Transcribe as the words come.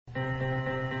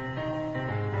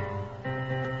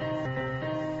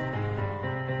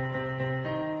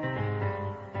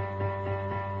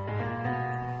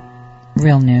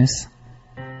Real news.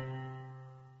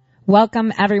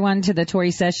 Welcome, everyone, to the Tori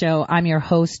Says Show. I'm your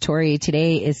host, Tori.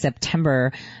 Today is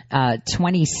September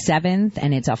 27th,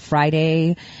 and it's a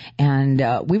Friday.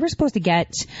 And we were supposed to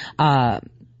get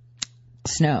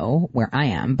snow where I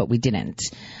am, but we didn't.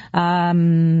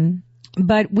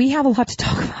 But we have a lot to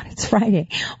talk about. It's Friday.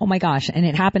 Oh, my gosh. And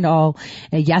it happened all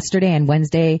yesterday and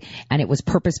Wednesday, and it was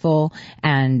purposeful,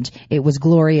 and it was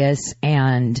glorious.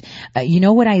 And you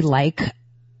know what I like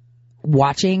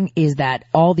watching is that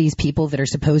all these people that are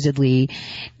supposedly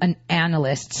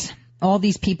analysts, all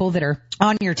these people that are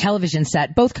on your television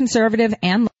set, both conservative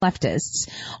and leftists,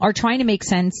 are trying to make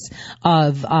sense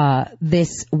of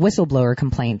this whistleblower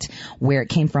complaint, where it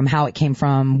came from, how it came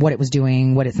from, what it was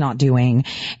doing, what it's not doing.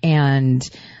 And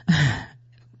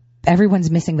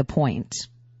everyone's missing the point.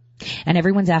 And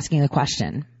everyone's asking the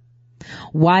question,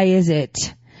 why is it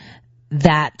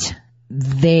that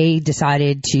they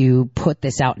decided to put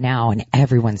this out now and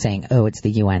everyone's saying, oh, it's the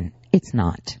UN? It's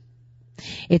not.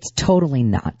 It's totally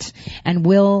not. And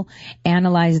we'll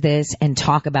analyze this and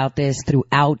talk about this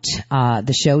throughout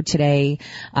the show today.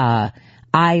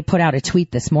 I put out a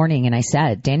tweet this morning and I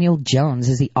said, Daniel Jones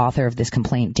is the author of this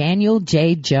complaint. Daniel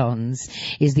J. Jones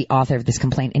is the author of this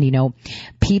complaint. And, you know,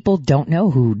 people don't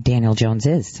know who Daniel Jones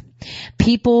is.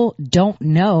 People don't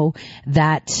know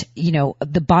that, you know,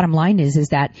 the bottom line is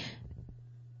that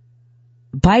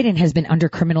Biden has been under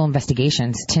criminal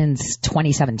investigations since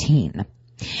 2017.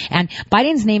 And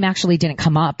Biden's name actually didn't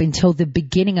come up until the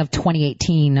beginning of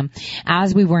 2018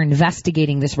 as we were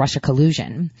investigating this Russia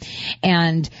collusion.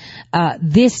 And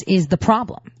this is the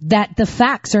problem, that the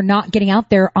facts are not getting out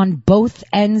there on both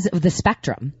ends of the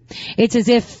spectrum. It's as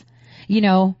if, you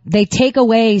know, they take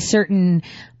away certain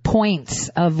points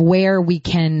of where we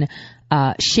can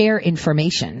share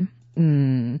information.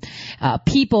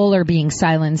 People are being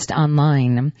silenced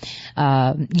online.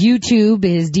 YouTube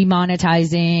is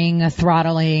demonetizing,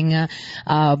 throttling.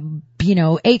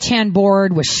 8chan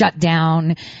board was shut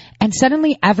down, and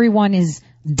suddenly everyone is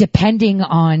depending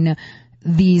on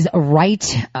these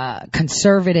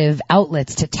conservative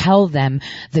outlets to tell them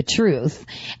the truth.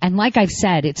 And like I've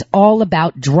said, it's all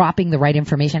about dropping the right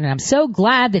information. And I'm so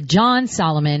glad that John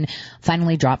Solomon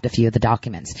finally dropped a few of the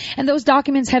documents. And those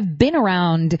documents have been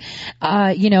around,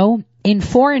 in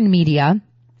foreign media,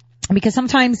 because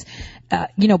sometimes,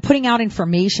 putting out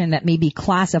information that may be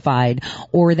classified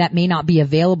or that may not be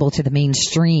available to the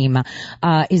mainstream,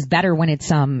 is better when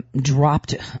it's,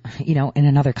 dropped, in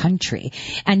another country.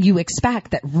 And you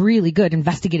expect that really good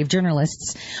investigative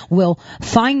journalists will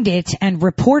find it and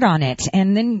report on it.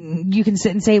 And then you can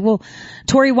sit and say, well,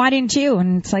 Tori, why didn't you?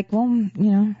 And it's like, well,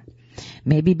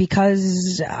 maybe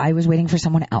because I was waiting for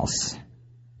someone else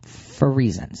for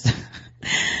reasons.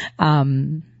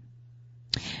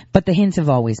 But the hints have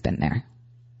always been there.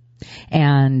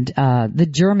 And the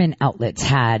German outlets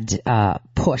had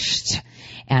pushed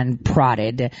and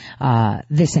prodded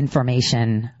this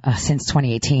information since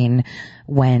 2018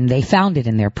 when they found it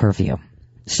in their purview.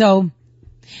 So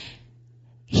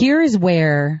here is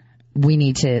where we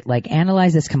need to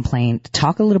analyze this complaint,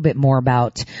 talk a little bit more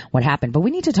about what happened. But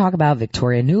we need to talk about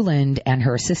Victoria Nuland and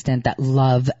her assistant that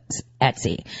loves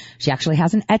Etsy. She actually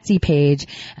has an Etsy page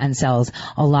and sells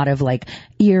a lot of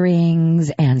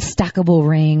earrings and stackable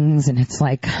rings. And it's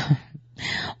like,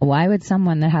 why would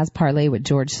someone that has parlay with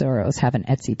George Soros have an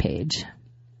Etsy page?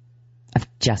 I'm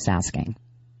just asking.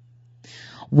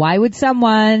 Why would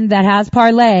someone that has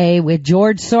parlay with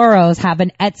George Soros have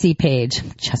an Etsy page?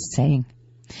 Just saying.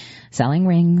 Selling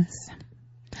rings,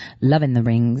 loving the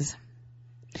rings.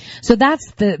 So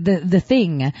that's the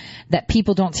thing that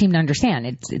people don't seem to understand.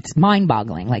 It's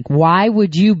mind-boggling. Why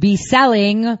would you be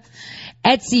selling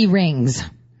Etsy rings?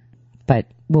 But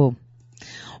we'll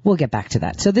get back to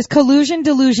that. So this collusion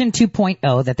delusion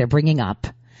 2.0 that they're bringing up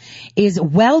is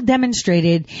well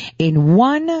demonstrated in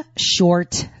one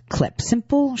short clip,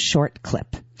 simple short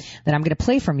clip that I'm going to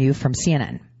play from you from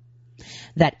CNN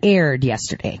that aired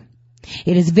yesterday.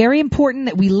 It is very important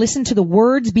that we listen to the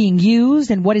words being used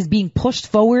and what is being pushed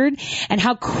forward and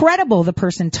how credible the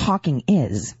person talking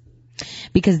is,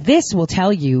 because this will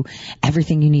tell you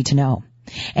everything you need to know.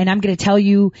 And I'm going to tell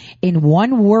you in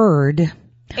one word.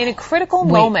 In a critical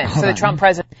moment for the Trump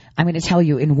president. I'm going to tell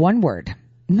you in one word.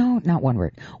 No, not one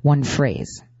word. One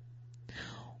phrase.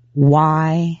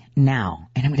 Why now?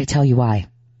 And I'm going to tell you why.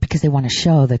 Because they want to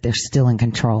show that they're still in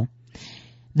control.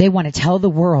 They want to tell the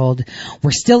world,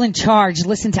 we're still in charge,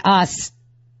 listen to us.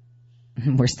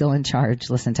 We're still in charge,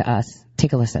 listen to us.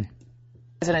 Take a listen.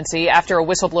 Presidency after a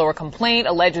whistleblower complaint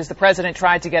alleges the president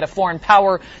tried to get a foreign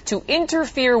power to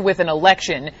interfere with an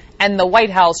election, and the White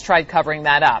House tried covering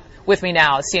that up. With me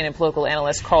now is CNN political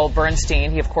analyst Carl Bernstein.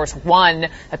 He, of course, won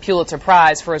a Pulitzer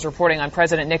Prize for his reporting on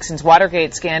President Nixon's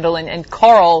Watergate scandal. And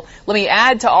Carl, let me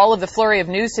add to all of the flurry of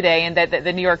news today, and that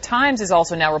the New York Times is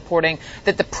also now reporting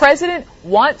that the president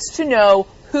wants to know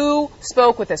who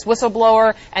spoke with this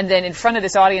whistleblower, and then in front of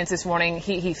this audience this morning,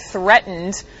 he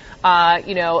threatened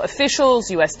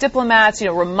officials, U.S. diplomats,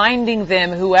 reminding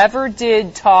them whoever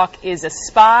did talk is a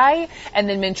spy, and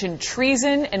then mentioned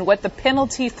treason and what the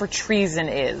penalty for treason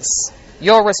is.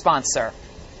 Your response, sir?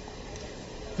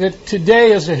 That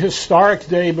today is a historic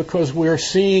day because we're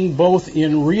seeing both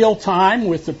in real time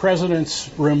with the president's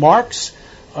remarks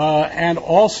and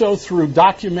also through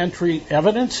documentary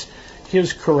evidence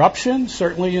his corruption,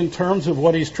 certainly in terms of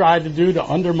what he's tried to do to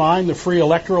undermine the free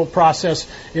electoral process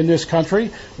in this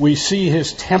country. We see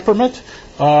his temperament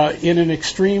in an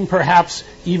extreme perhaps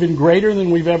even greater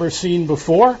than we've ever seen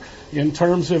before in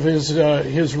terms of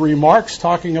his remarks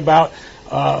talking about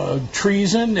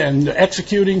treason and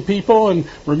executing people. And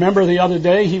remember the other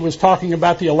day he was talking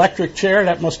about the electric chair.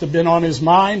 That must have been on his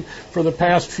mind for the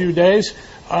past few days.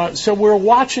 So we're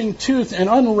watching tooth and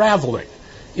unraveling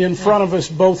in front of us,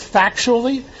 both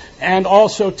factually and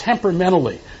also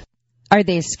temperamentally. Are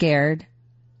they scared?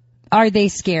 Are they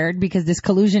scared? Because this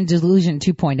collusion delusion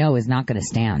 2.0 is not going to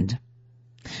stand.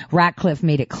 Ratcliffe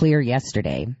made it clear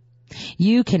yesterday.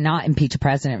 You cannot impeach a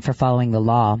president for following the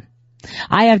law.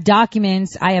 I have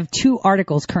documents. I have 2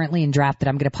 articles currently in draft that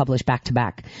I'm going to publish back to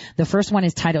back. The first one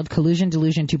is titled Collusion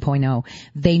Delusion 2.0.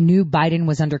 They knew Biden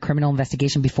was under criminal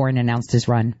investigation before and announced his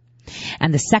run.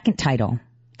 And the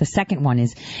second one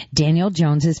is Daniel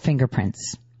Jones's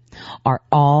fingerprints are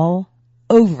all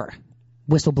over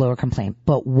whistleblower complaint.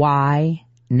 But why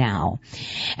now?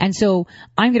 And so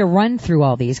I'm going to run through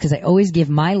all these because I always give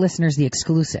my listeners the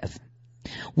exclusive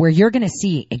where you're going to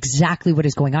see exactly what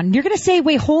is going on. You're going to say,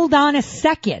 wait, hold on a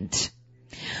second.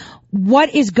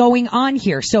 What is going on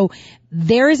here? So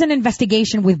there is an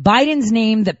investigation with Biden's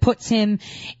name that puts him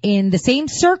in the same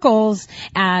circles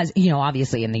as,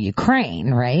 obviously in the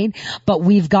Ukraine, right? But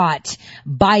we've got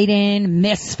Biden,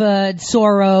 Misfud,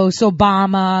 Soros,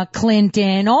 Obama,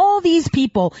 Clinton, all these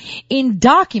people in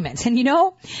documents. And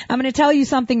I'm going to tell you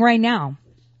something right now.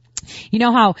 You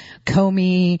know how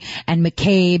Comey and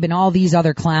McCabe and all these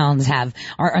other clowns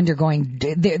are undergoing,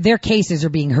 their cases are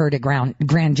being heard at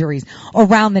grand juries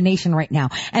around the nation right now.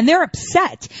 And they're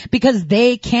upset because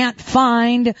they can't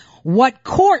find what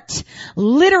court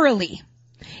literally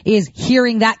is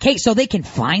hearing that case so they can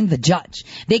find the judge.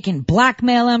 They can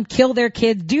blackmail them, kill their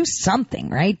kids, do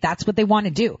something, right? That's what they want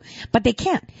to do. But they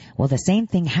can't. Well, the same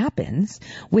thing happens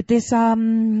with this,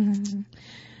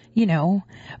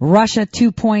 Russia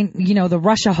 2.0, the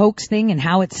Russia hoax thing and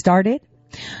how it started.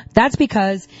 That's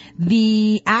because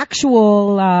the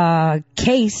actual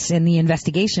case in the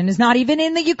investigation is not even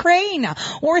in the Ukraine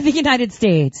or the United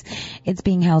States. It's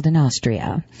being held in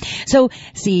Austria. So,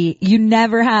 see, you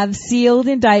never have sealed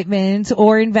indictments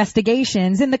or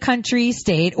investigations in the country,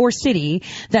 state, or city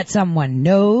that someone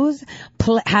knows,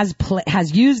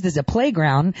 has used as a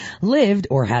playground, lived,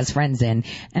 or has friends in.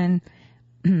 And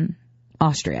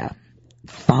Austria.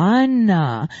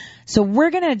 Fun. So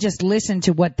we're going to just listen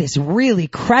to what this really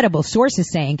credible source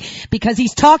is saying because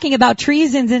he's talking about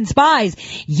treasons and spies.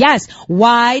 Yes.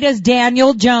 Why does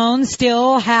Daniel Jones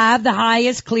still have the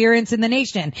highest clearance in the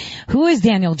nation? Who is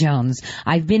Daniel Jones?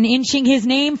 I've been inching his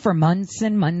name for months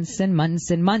and months and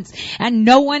months and months, and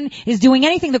no one is doing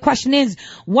anything. The question is,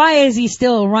 why is he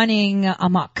still running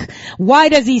amok? Why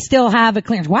does he still have a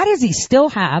clearance? Why does he still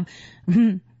have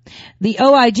the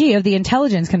OIG of the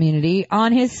intelligence community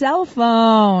on his cell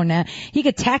phone? He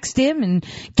could text him and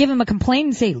give him a complaint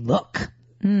and say, look,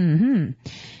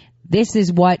 this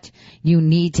is what you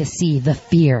need to see, the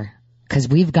fear. Because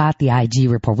we've got the IG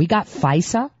report. We got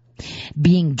FISA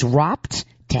being dropped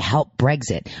to help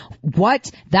Brexit. What?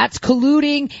 That's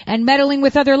colluding and meddling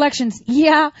with other elections.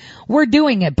 Yeah, we're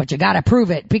doing it, but you gotta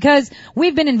prove it because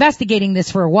we've been investigating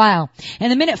this for a while. And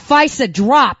the minute FISA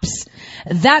drops,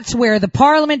 that's where the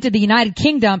Parliament of the United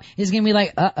Kingdom is gonna be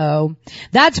like, uh-oh.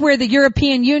 That's where the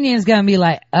European Union is gonna be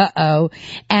like, uh-oh.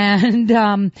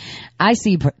 And, I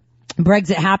see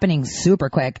Brexit happening super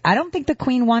quick. I don't think the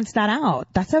Queen wants that out.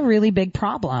 That's a really big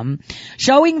problem.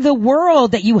 Showing the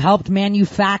world that you helped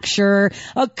manufacture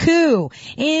a coup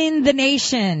in the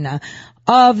nation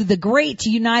of the great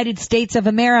United States of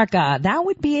America. That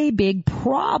would be a big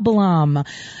problem.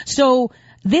 So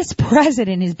this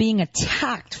president is being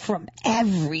attacked from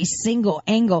every single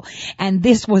angle, and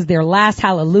this was their last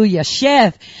hallelujah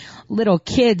shift. little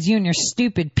kids, you and your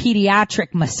stupid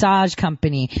pediatric massage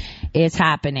company. It's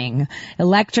happening.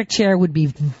 Electric chair would be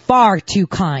far too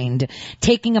kind.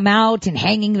 Taking them out and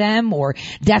hanging them or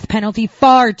death penalty,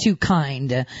 far too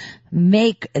kind.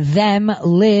 Make them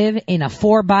live in a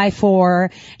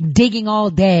 4x4, digging all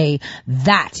day.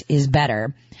 That is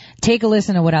better. Take a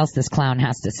listen to what else this clown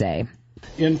has to say.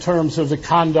 In terms of the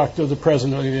conduct of the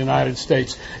President of the United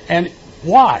States. And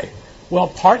why? Well,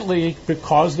 partly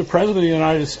because the President of the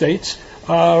United States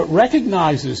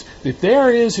recognizes that there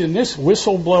is in this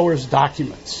whistleblower's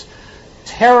documents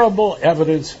terrible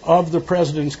evidence of the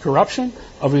President's corruption,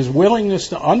 of his willingness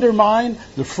to undermine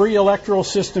the free electoral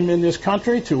system in this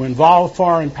country, to involve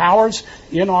foreign powers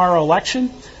in our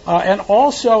election, and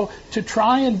also to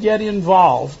try and get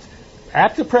involved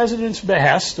at the President's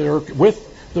behest or with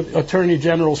the Attorney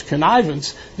General's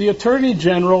connivance, the Attorney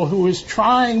General who is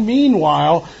trying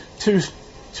meanwhile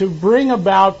to bring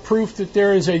about proof that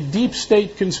there is a deep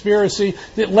state conspiracy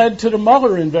that led to the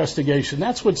Mueller investigation.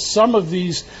 That's what some of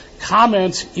these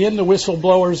comments in the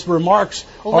whistleblower's remarks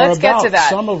are let's about. Get to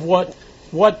that. Some of what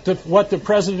the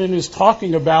President is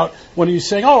talking about when he's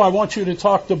saying, I want you to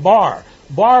talk to Barr.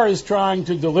 Barr is trying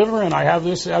to deliver, and I have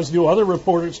this, as do other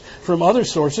reporters from other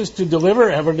sources, to deliver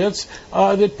evidence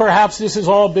that perhaps this has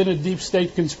all been a deep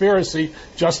state conspiracy,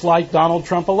 just like Donald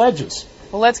Trump alleges.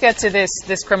 Well, let's get to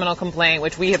this criminal complaint,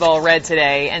 which we have all read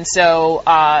today. And so,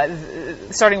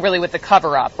 starting really with the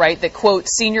cover-up, right, that, quote,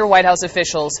 senior White House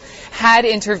officials had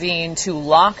intervened to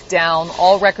lock down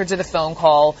all records of the phone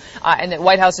call, and that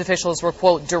White House officials were,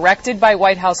 quote, directed by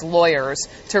White House lawyers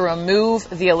to remove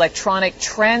the electronic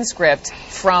transcript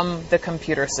from the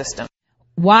computer system.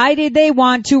 Why did they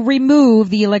want to remove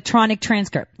the electronic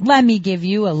transcript? Let me give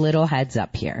you a little heads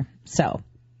up here. So,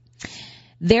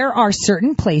 there are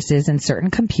certain places and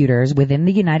certain computers within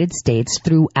the United States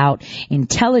throughout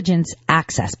intelligence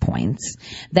access points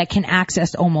that can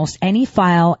access almost any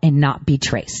file and not be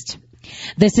traced.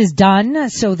 This is done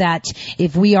so that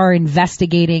if we are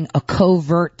investigating a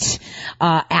covert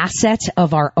asset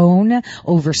of our own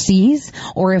overseas,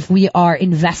 or if we are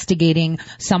investigating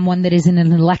someone that is in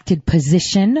an elected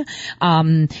position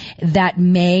that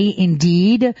may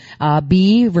indeed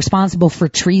be responsible for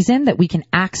treason, that we can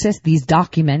access these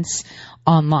documents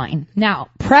online. Now,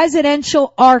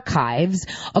 presidential archives,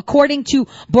 according to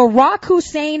Barack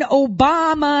Hussein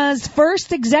Obama's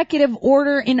first executive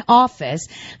order in office,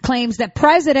 claims that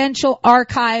presidential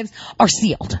archives are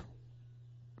sealed.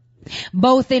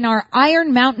 Both in our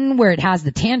Iron Mountain, where it has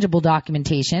the tangible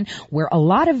documentation, where a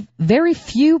lot of very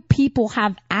few people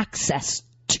have access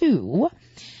to,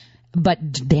 but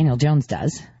Daniel Jones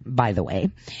does, by the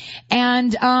way,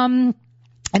 and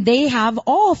they have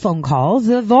all phone calls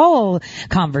of all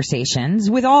conversations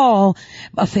with all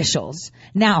officials.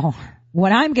 Now,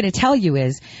 what I'm going to tell you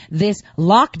is this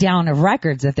lockdown of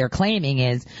records that they're claiming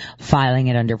is filing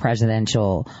it under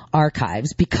presidential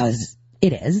archives, because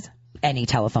it is. Any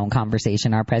telephone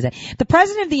conversation our president. The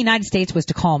president of the United States was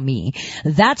to call me.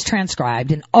 That's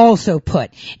transcribed and also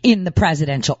put in the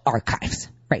presidential archives.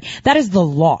 Right. That is the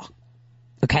law.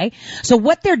 Okay? So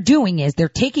what they're doing is they're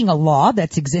taking a law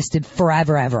that's existed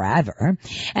forever, ever, ever,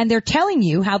 and they're telling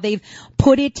you how they've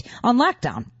put it on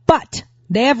lockdown. But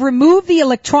they have removed the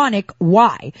electronic.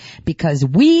 Why? Because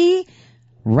we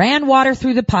ran water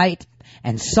through the pipe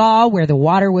and saw where the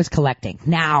water was collecting.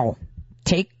 Now,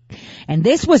 and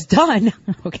this was done,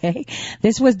 okay?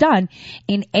 This was done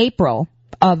in April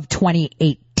of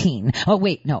 2018. Oh,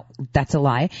 wait, no, that's a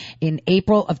lie. In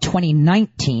April of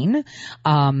 2019,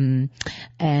 and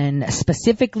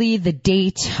specifically the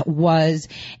date was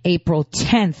April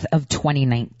 10th of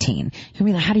 2019. You'll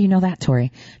be like, how do you know that,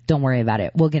 Tori? Don't worry about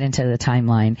it. We'll get into the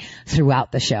timeline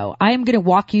throughout the show. I am going to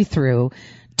walk you through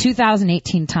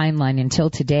 2018 timeline until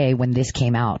today when this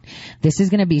came out. This is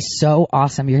going to be so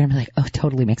awesome. You're going to be like, oh,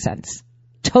 totally makes sense.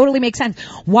 Totally makes sense.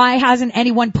 Why hasn't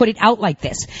anyone put it out like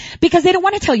this? Because they don't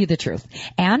want to tell you the truth.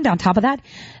 And on top of that,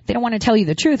 they don't want to tell you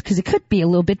the truth because it could be a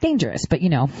little bit dangerous. But, you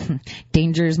know,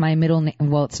 danger is my middle name.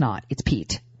 Well, it's not. It's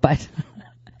Pete. But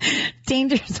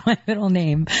danger is my middle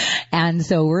name. And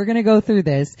so we're going to go through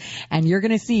this and you're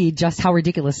going to see just how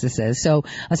ridiculous this is. So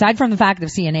aside from the fact of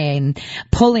CNN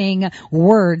pulling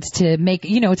words to make,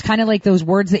 you know, it's kind of like those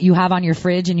words that you have on your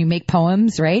fridge and you make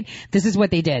poems, right? This is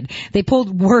what they did. They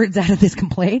pulled words out of this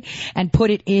complaint and put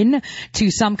it in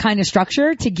to some kind of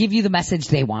structure to give you the message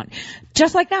they want.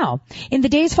 Just like now. In the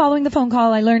days following the phone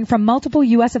call, I learned from multiple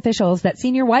U.S. officials that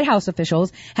senior White House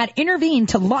officials had intervened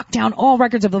to lock down all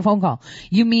records of the phone call.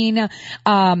 You mean,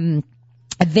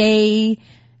 they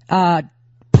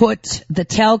put the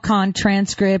telecon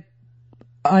transcript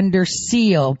under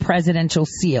seal, presidential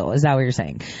seal. Is that what you're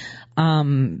saying?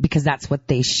 because that's what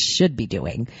they should be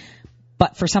doing.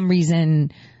 But for some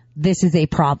reason, this is a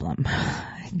problem.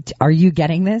 Are you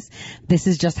getting this? This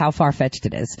is just how far-fetched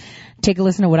it is. Take a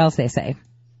listen to what else they say.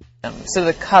 So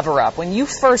the cover-up, when you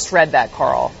first read that,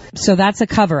 Carl. So that's a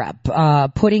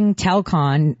cover-up. Putting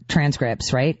telecon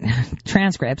transcripts, right?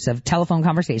 Transcripts of telephone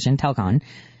conversation, telecon,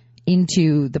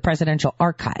 into the presidential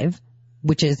archive,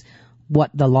 which is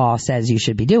what the law says you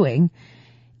should be doing,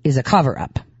 is a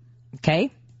cover-up.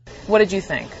 Okay? What did you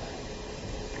think?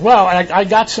 Well, I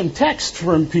got some text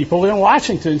from people in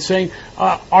Washington saying,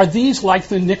 are these like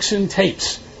the Nixon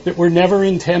tapes that were never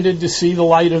intended to see the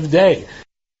light of day?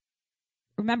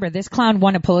 Remember, this clown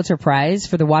won a Pulitzer Prize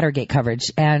for the Watergate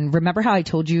coverage. And remember how I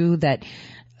told you that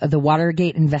the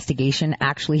Watergate investigation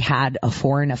actually had a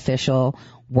foreign official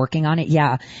working on it?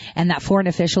 Yeah. And that foreign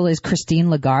official is Christine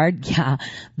Lagarde. Yeah.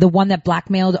 The one that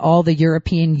blackmailed all the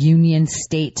European Union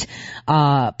state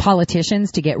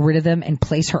politicians to get rid of them and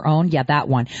place her own. Yeah, that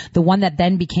one. The one that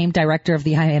then became director of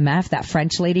the IMF, that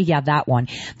French lady. Yeah, that one.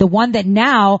 The one that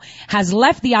now has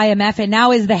left the IMF and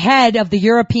now is the head of the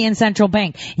European Central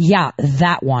Bank. Yeah,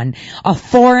 that one. A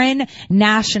foreign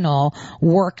national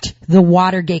worked the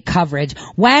Watergate coverage.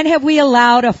 When have we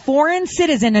allowed a foreign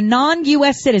citizen, a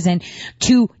non-U.S. citizen,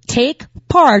 to take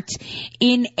part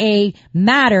in a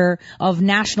matter of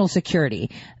national security?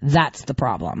 That's the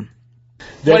problem.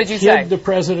 What did you say? The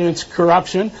president's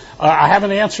corruption. I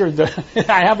haven't answered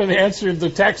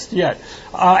the text yet,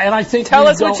 and I think tell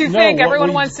us what you think.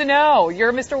 Everyone wants to know.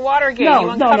 You're Mr. Watergate.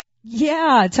 No.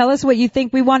 Yeah, tell us what you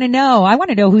think. We want to know. I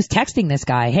want to know who's texting this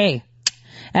guy. Hey,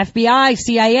 FBI,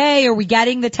 CIA, are we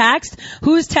getting the text?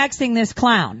 Who's texting this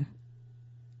clown?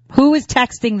 Who is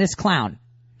texting this clown?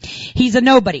 He's a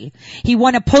nobody. He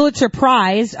won a Pulitzer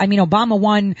Prize. I mean, Obama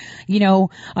won,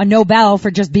 a Nobel for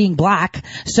just being black.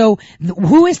 So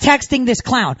who is texting this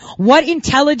clown? What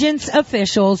intelligence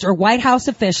officials or White House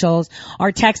officials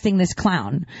are texting this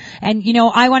clown? And,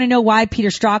 I want to know why Peter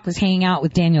Strzok was hanging out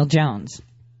with Daniel Jones.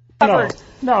 No.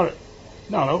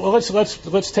 Well,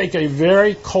 let's take a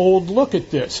very cold look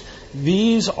at this.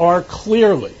 These are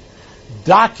clearly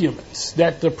documents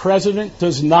that the president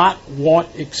does not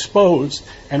want exposed,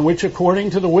 and which, according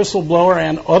to the whistleblower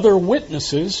and other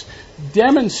witnesses,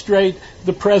 demonstrate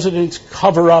the president's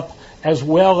cover-up as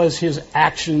well as his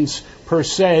actions per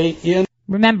se in.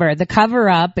 Remember, the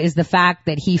cover-up is the fact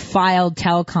that he filed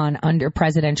telecon under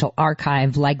presidential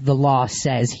archive like the law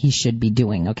says he should be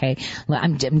doing, okay?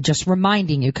 I'm just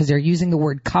reminding you because they're using the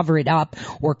word cover it up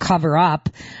or cover up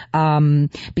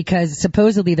because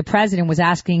supposedly the president was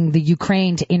asking the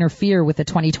Ukraine to interfere with the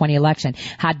 2020 election.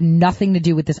 Had nothing to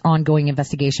do with this ongoing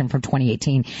investigation from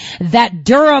 2018. That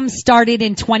Durham started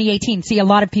in 2018. See, a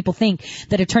lot of people think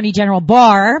that Attorney General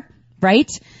Barr, right?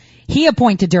 He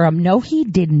appointed Durham. No, he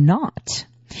did not.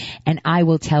 And I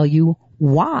will tell you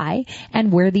why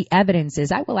and where the evidence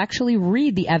is. I will actually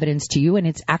read the evidence to you, and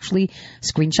it's actually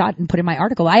screenshot and put in my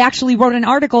article. I actually wrote an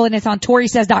article, and it's on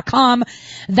TorySays.com,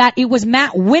 that it was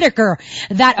Matt Whitaker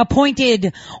that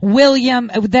appointed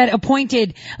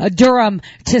Durham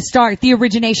to start the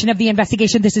origination of the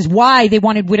investigation. This is why they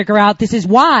wanted Whitaker out. This is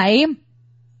why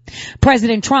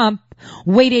President Trump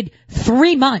waited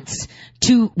 3 months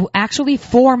actually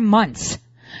 4 months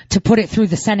to put it through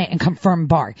the Senate and confirm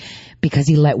Barr, because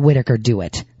he let Whitaker do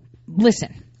it.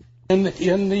 Listen. In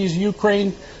these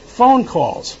Ukraine phone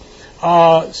calls.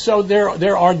 So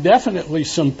there are definitely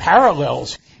some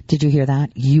parallels. Did you hear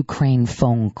that? Ukraine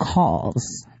phone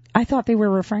calls. I thought they were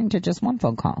referring to just one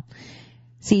phone call.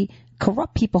 See,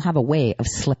 corrupt people have a way of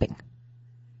slipping.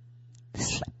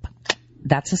 Slip.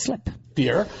 That's a slip.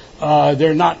 Here,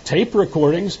 they're not tape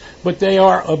recordings, but they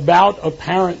are about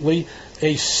apparently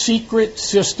a secret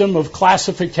system of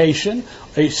classification,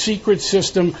 a secret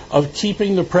system of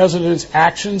keeping the president's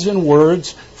actions and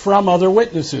words from other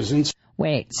witnesses. And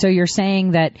wait, so you're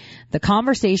saying that the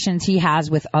conversations he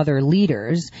has with other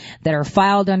leaders that are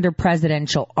filed under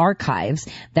presidential archives,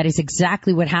 that is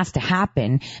exactly what has to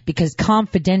happen, because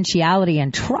confidentiality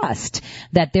and trust,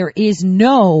 that there is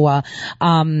no,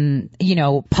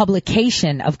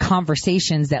 publication of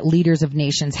conversations that leaders of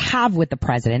nations have with the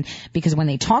president, because when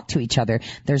they talk to each other,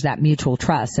 there's that mutual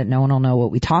trust that no one will know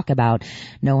what we talk about,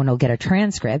 no one will get a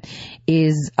transcript,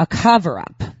 is a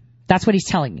cover-up. That's what he's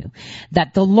telling you.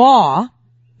 That the law,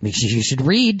 you should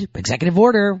read Executive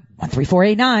Order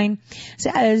 13489,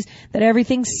 says that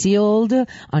everything's sealed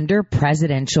under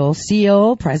presidential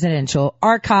seal, presidential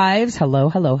archives.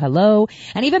 Hello.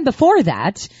 And even before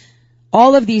that,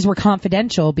 all of these were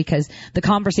confidential because the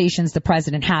conversations the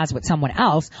president has with someone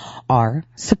else are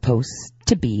supposed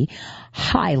to be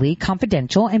highly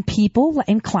confidential, and people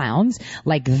and clowns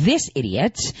like this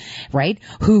idiot, right,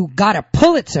 who got a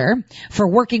Pulitzer for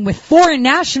working with foreign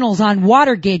nationals on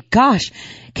Watergate. Gosh,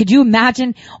 could you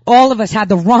imagine? All of us had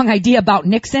the wrong idea about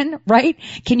Nixon, right?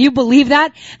 Can you believe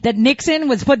that? That Nixon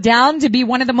was put down to be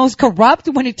one of the most corrupt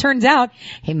when it turns out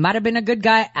he might have been a good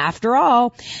guy after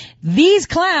all. These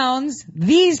clowns,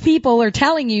 these people are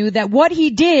telling you that what he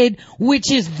did, which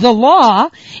is the law,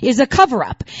 is a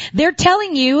cover-up. They're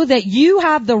telling you that you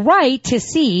have the right to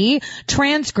see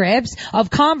transcripts of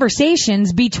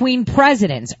conversations between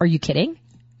presidents. Are you kidding?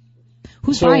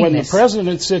 Who's buying when this? The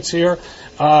president sits here,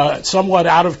 somewhat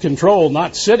out of control,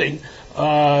 not sitting,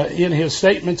 in his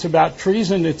statements about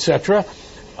treason, etc.,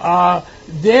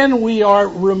 then we are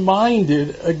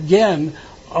reminded again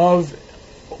of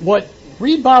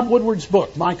read Bob Woodward's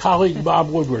book, my colleague Bob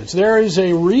Woodward's. There is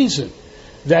a reason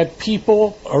that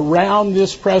people around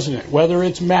this president, whether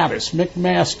it's Mattis,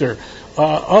 McMaster,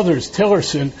 others,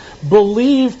 Tillerson,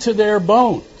 believe to their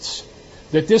bones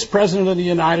that this president of the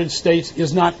United States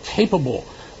is not capable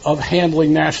of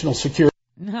handling national security.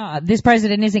 This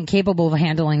president isn't capable of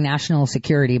handling national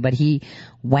security, but he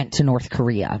went to North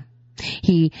Korea.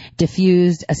 He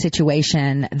diffused a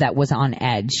situation that was on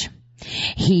edge.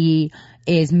 He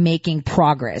is making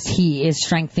progress. He is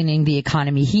strengthening the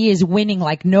economy. He is winning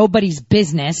like nobody's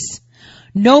business,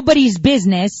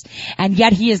 and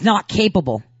yet he is not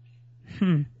capable.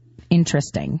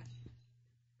 Interesting.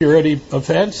 Security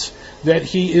offense, that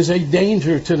he is a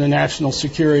danger to the national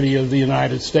security of the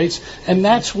United States, and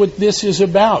that's what this is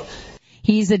about.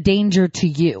 He's a danger to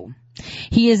you.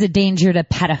 He is a danger to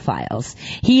pedophiles.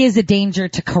 He is a danger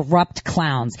to corrupt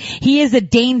clowns. He is a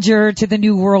danger to the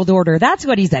New World Order. That's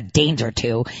what he's a danger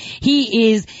to.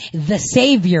 He is the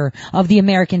savior of the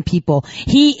American people.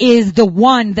 He is the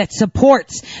one that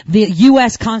supports the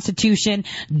U.S. Constitution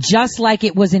just like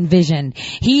it was envisioned.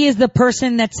 He is the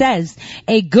person that says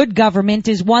a good government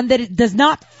is one that does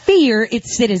not fear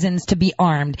its citizens to be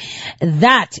armed.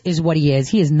 That is what he is.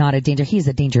 He is not a danger. He is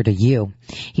a danger to you.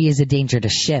 He is a danger to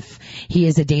Schiff. He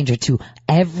is a danger to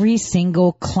every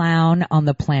single clown on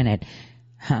the planet.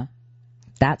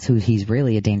 That's who he's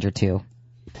really a danger to.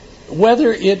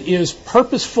 Whether it is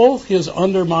purposeful, his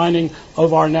undermining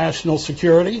of our national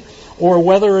security, or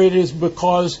whether it is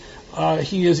because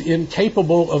he is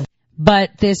incapable of.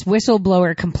 But this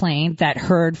whistleblower complaint that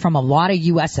heard from a lot of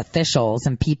U.S. officials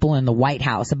and people in the White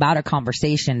House about a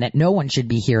conversation that no one should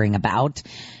be hearing about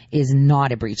is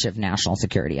not a breach of national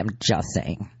security. I'm just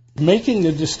saying. Making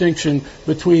the distinction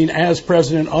between, as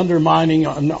president, undermining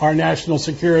our national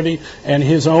security and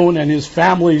his own and his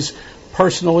family's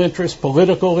personal interest,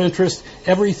 political interest,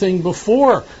 everything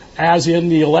before, as in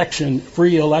the election,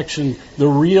 free election, the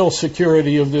real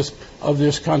security of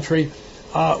this country.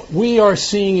 We are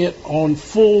seeing it on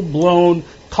full-blown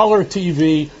color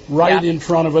TV right in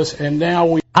front of us, and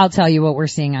now I'll tell you what we're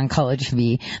seeing on color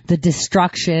TV. The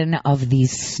destruction of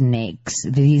these snakes,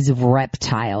 these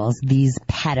reptiles, these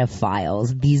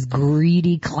pedophiles, these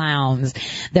greedy clowns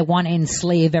that want to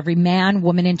enslave every man,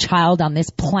 woman, and child on this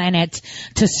planet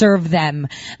to serve them.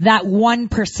 That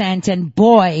 1%, and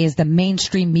boy, is the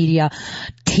mainstream media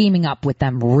teaming up with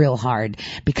them real hard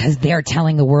because they're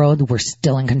telling the world we're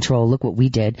still in control. Look what we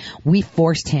did. We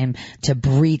forced him to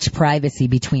breach privacy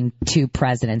between two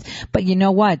presidents. But you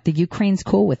know what? The Ukraine's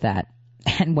cool with that.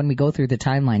 And when we go through the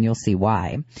timeline, you'll see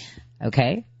why.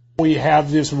 Okay? We have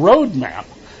this roadmap,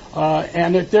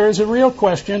 and that there is a real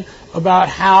question about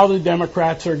how the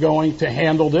Democrats are going to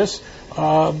handle this,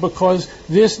 because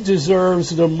this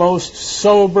deserves the most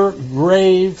sober,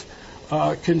 grave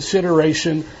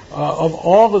consideration of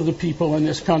all of the people in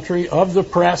this country, of the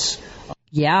press.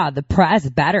 Yeah, the press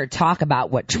better talk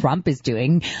about what Trump is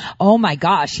doing. Oh my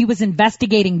gosh, he was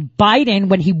investigating Biden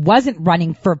when he wasn't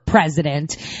running for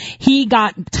president. He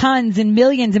got tons and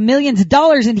millions of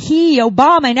dollars, and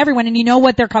Obama and everyone, and you know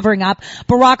what they're covering up?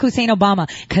 Barack Hussein Obama,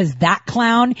 because that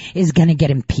clown is gonna get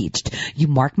impeached. You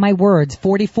mark my words,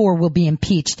 44 will be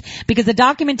impeached because the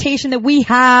documentation that we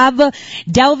have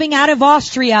delving out of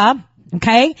Austria,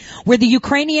 okay, where the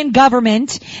Ukrainian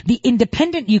government, the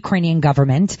independent Ukrainian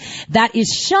government that is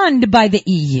shunned by the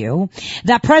EU,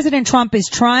 that President Trump is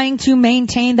trying to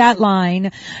maintain that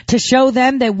line to show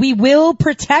them that we will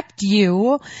protect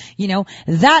you,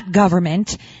 that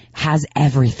government has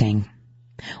everything.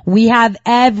 We have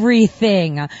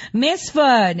everything.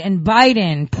 Misfud and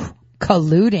Biden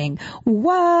colluding.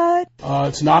 What?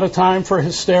 It's not a time for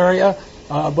hysteria,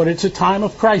 but it's a time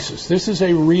of crisis. This is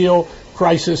a real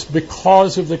crisis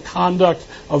because of the conduct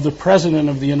of the President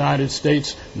of the United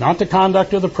States, not the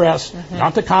conduct of the press,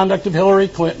 not the conduct of Hillary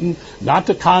Clinton, not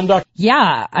the conduct.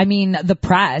 Yeah, I mean, the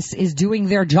press is doing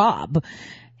their job.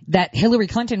 That Hillary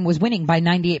Clinton was winning by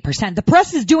 98%. The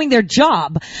press is doing their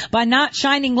job by not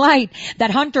shining light that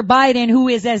Hunter Biden, who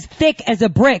is as thick as a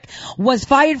brick, was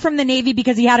fired from the Navy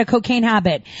because he had a cocaine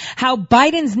habit. How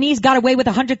Biden's niece got away with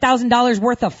 $100,000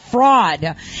 worth of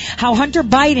fraud. How Hunter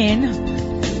Biden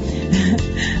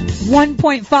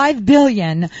 $1.5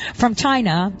 billion from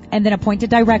China and then appointed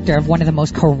director of one of the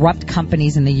most corrupt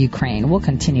companies in the Ukraine. We'll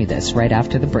continue this right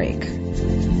after the break.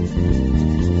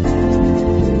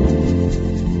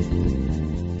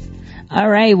 All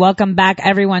right, welcome back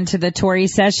everyone to the Tori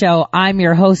Says Show. I'm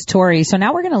your host, Tori. So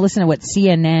now we're going to listen to what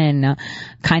CNN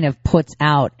kind of puts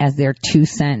out as their 2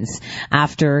 cents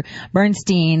after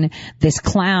Bernstein, this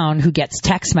clown who gets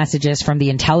text messages from the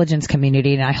intelligence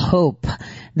community, and I hope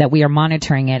that we are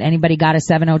monitoring it. Anybody got a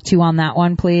 702 on that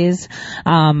one, please?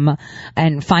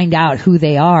 And find out who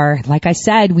they are. Like I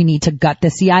said, we need to gut the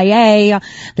CIA.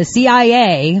 The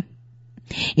CIA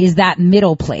is that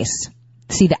middle place.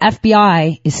 See, the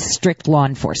FBI is strict law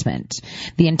enforcement.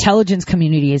 The intelligence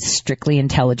community is strictly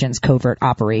intelligence, covert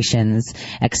operations,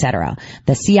 etc.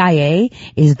 The CIA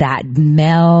is that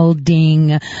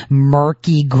melding,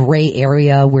 murky, gray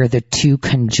area where the two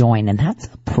conjoin, and that's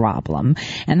a problem.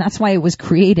 And that's why it was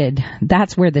created.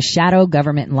 That's where the shadow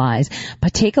government lies.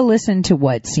 But take a listen to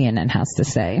what CNN has to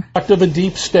say. Of the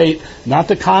deep state, not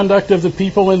the conduct of the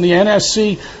people in the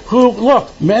NSC who,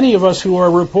 look, many of us who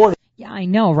are reporters. Yeah, I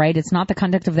know, right? It's not the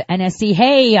conduct of the NSC.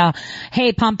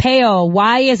 Hey, Pompeo,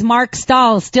 why is Mark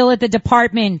Stahl still at the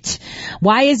department?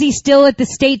 Why is he still at the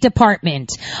State Department?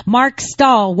 Mark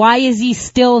Stahl, why is he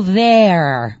still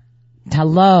there?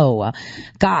 Hello.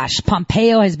 Gosh,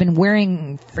 Pompeo has been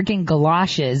wearing freaking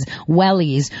galoshes,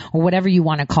 wellies, or whatever you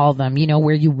want to call them, you know,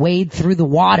 where you wade through the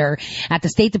water at the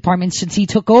State Department since he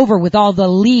took over with all the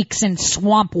leaks and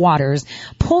swamp waters.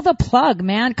 Pull the plug,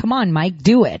 man. Come on, Mike,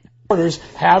 do it.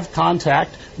 Have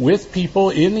contact with people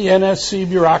in the NSC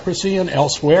bureaucracy and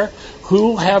elsewhere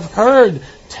who have heard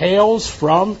tales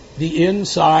from the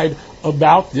inside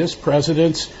about this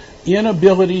president's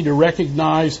inability to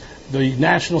recognize the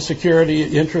national security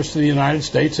interests of the United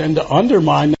States and to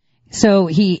undermine them. So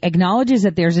he acknowledges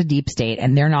that there's a deep state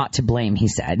and they're not to blame, he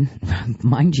said.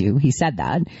 Mind you, he said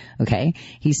that. Okay.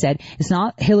 He said it's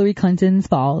not Hillary Clinton's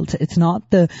fault. It's not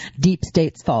the deep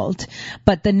state's fault,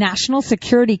 but the National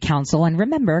Security Council. And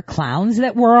remember, clowns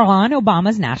that were on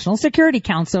Obama's National Security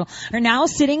Council are now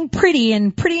sitting pretty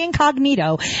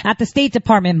incognito at the State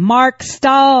Department. Mark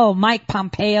Stahl, Mike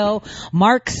Pompeo,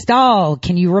 Mark Stahl.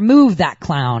 Can you remove that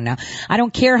clown? I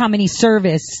don't care how many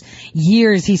service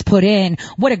years he's put in.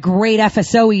 What a great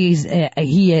FSO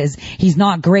he is. He's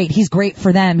not great. He's great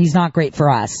for them. He's not great for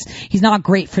us. He's not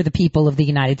great for the people of the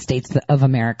United States of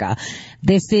America.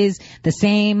 This is the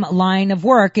same line of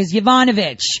work as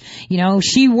Yovanovitch. You know,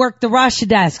 she worked the Russia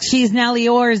desk. She's Nellie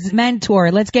Orr's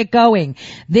mentor. Let's get going.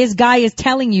 This guy is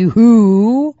telling you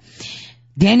who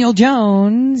Daniel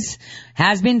Jones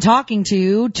has been talking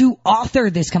to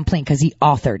author this complaint, because he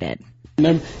authored it.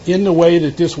 Them in the way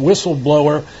that this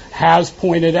whistleblower has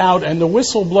pointed out, and the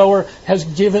whistleblower has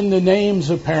given the names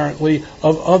apparently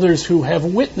of others who have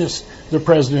witnessed the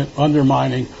president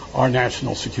undermining our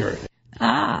national security.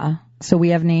 So we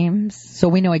have names, so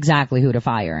we know exactly who to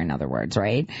fire, in other words,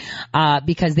 right?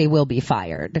 Because they will be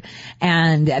fired.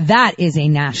 And that is a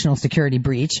national security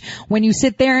breach when you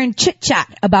sit there and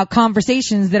chit-chat about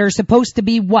conversations that are supposed to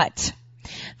be what?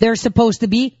 They're supposed to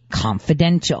be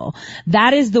confidential.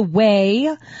 That is the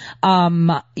way,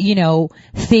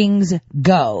 things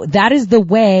go. That is the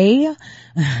way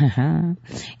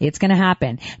it's going to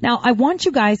happen. Now, I want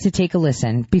you guys to take a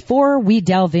listen before we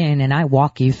delve in and I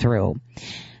walk you through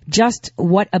just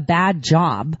what a bad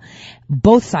job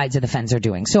both sides of the fence are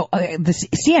doing. So the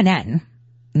CNN,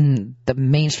 the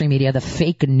mainstream media, the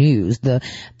fake news, the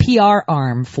PR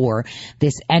arm for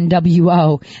this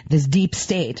NWO, this deep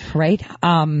state, right?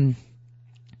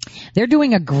 They're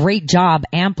doing a great job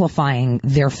amplifying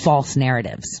their false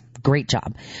narratives. Great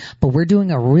job. But we're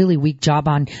doing a really weak job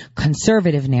on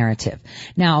conservative narrative.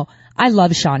 Now, I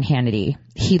love Sean Hannity.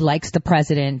 He likes the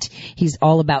president. He's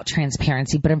all about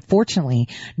transparency. But unfortunately,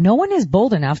 no one is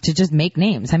bold enough to just make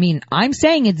names. I mean, I'm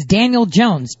saying it's Daniel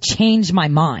Jones. Change my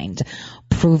mind.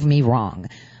 Prove me wrong.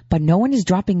 But no one is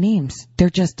dropping names. They're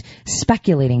just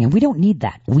speculating, and we don't need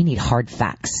that. We need hard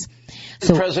facts.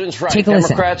 So the president's right. Take a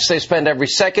Democrats, listen. they spend every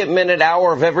second, minute,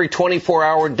 hour of every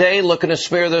 24-hour day looking to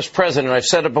smear this president. I've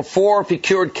said it before, if he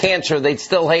cured cancer, they'd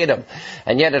still hate him.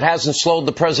 And yet it hasn't slowed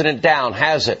the president down,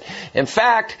 has it? In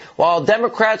fact, while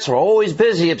Democrats are always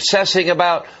busy obsessing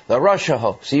about the Russia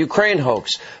hoax, the Ukraine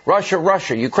hoax,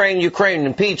 Russia, Ukraine,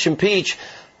 impeach,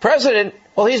 President,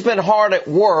 well, he's been hard at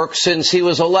work since he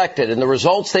was elected, and the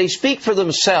results, they speak for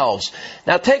themselves.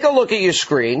 Now, take a look at your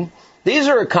screen. These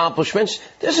are accomplishments.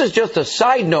 This is just a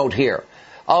side note here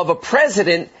of a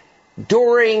president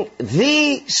during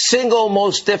the single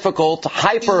most difficult,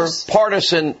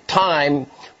 hyper-partisan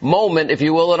moment, if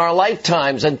you will, in our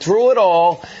lifetimes. And through it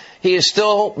all, he has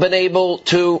still been able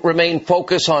to remain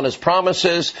focused on his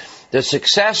promises. The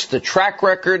success, the track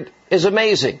record is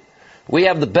amazing. We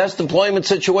have the best employment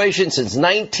situation since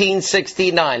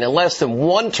 1969 in less than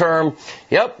one term.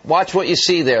 Yep, watch what you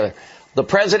see there. The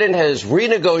president has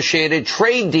renegotiated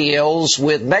trade deals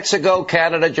with Mexico,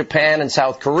 Canada, Japan, and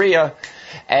South Korea.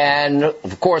 And,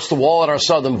 of course, the wall on our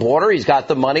southern border, he's got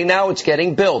the money now. It's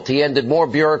getting built. He ended more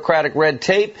bureaucratic red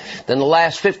tape than the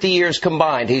last 50 years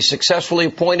combined. He successfully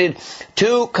appointed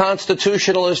 2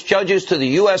 constitutionalist judges to the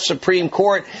U.S. Supreme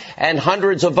Court and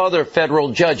hundreds of other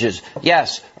federal judges.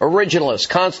 Yes, originalists,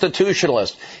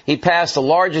 constitutionalists. He passed the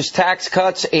largest tax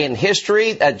cuts in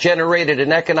history that generated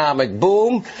an economic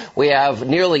boom. We have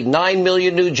nearly 9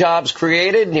 million new jobs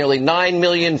created, nearly 9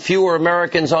 million fewer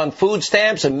Americans on food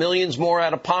stamps, and millions more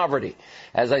out of poverty.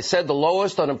 As I said, the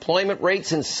lowest unemployment rate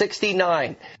since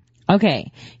 '69.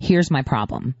 Okay, here's my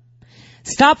problem.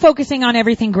 Stop focusing on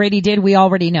everything Grady did. We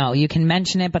already know. You can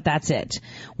mention it, but that's it.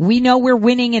 We know we're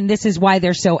winning, and this is why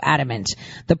they're so adamant.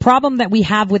 The problem that we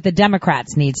have with the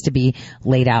Democrats needs to be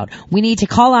laid out. We need to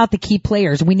call out the key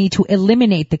players. We need to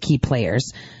eliminate the key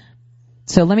players.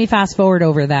 So let me fast forward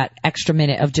over that extra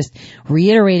minute of just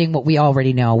reiterating what we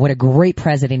already know, what a great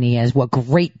president he is, what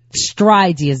great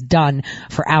strides he has done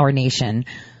for our nation.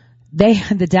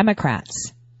 The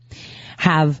Democrats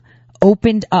have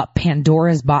opened up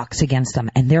Pandora's box against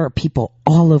them, and there are people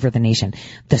all over the nation.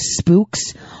 The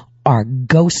spooks are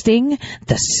ghosting.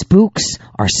 The spooks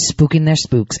are spooking their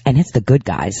spooks, and it's the good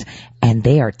guys, and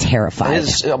they are terrified.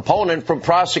 His opponent from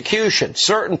prosecution,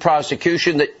 certain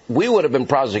prosecution that we would have been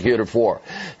prosecuted for.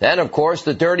 Then, of course,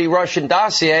 the dirty Russian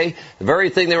dossier, the very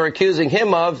thing they were accusing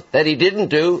him of that he didn't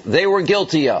do, they were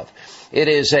guilty of. It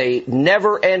is a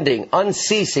never-ending,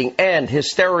 unceasing end,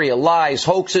 hysteria, lies,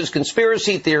 hoaxes,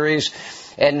 conspiracy theories.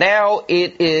 And now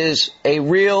it is a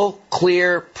real,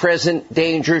 clear, present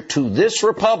danger to this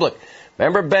republic.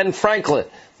 Remember Ben Franklin,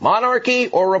 monarchy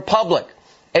or republic?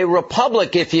 A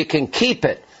republic if you can keep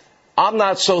it. I'm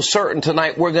not so certain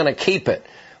tonight we're going to keep it.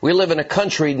 We live in a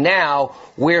country now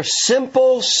where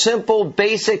simple,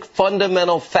 basic,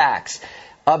 fundamental facts,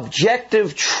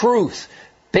 objective truth,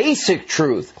 basic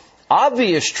truth,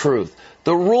 obvious truth,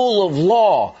 the rule of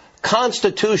law,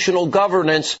 constitutional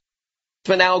governance,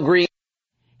 Al Green.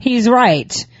 He's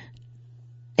right.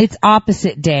 It's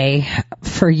opposite day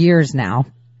for years now.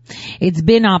 It's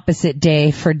been opposite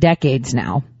day for decades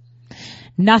now.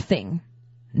 Nothing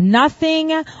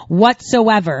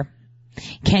whatsoever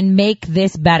can make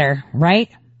this better, right?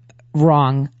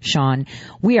 Wrong, Sean.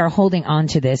 We are holding on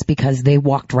to this because they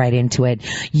walked right into it.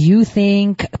 You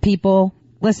think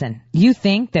you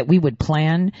think that we would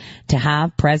plan to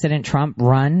have President Trump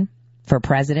run for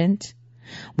president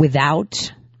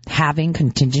without having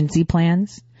contingency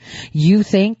plans? You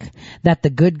think that the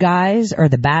good guys are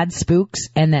the bad spooks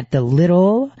and that the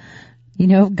little,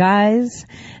 guys,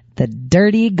 the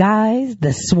dirty guys,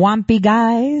 the swampy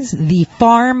guys, the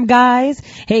farm guys,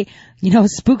 hey,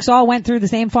 spooks all went through the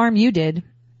same farm you did.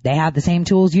 They have the same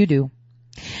tools you do.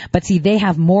 But see, they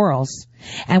have morals.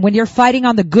 And when you're fighting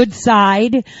on the good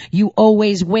side, you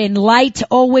always win. Light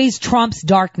always trumps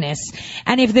darkness.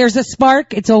 And if there's a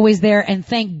spark, it's always there. And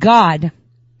thank God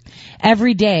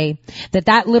every day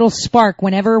that little spark,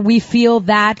 whenever we feel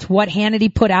that, what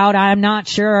Hannity put out, I'm not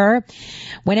sure.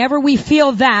 Whenever we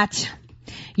feel that,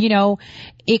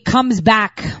 it comes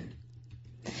back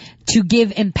to give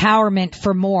empowerment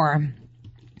for more.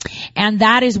 And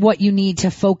that is what you need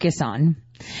to focus on.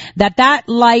 That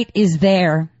light is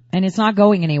there and it's not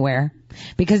going anywhere,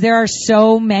 because there are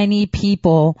so many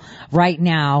people right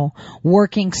now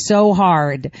working so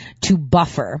hard to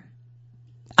buffer.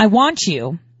 I want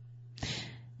you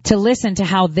to listen to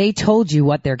how they told you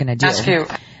what they're going to do.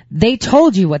 They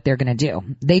told you what they're going to do.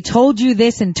 They told you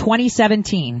this in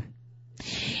 2017.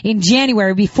 In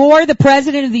January, before the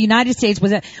President of the United States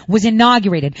was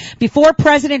inaugurated, before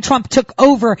President Trump took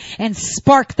over and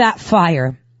sparked that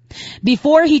fire,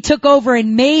 before he took over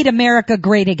and made America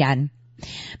great again,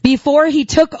 before he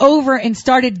took over and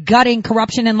started gutting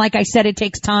corruption. And like I said, it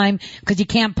takes time because you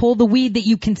can't pull the weed that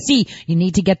you can see. You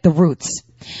need to get the roots.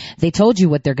 They told you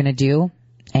what they're going to do.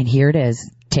 And here it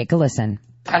is. Take a listen.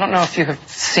 I don't know if you have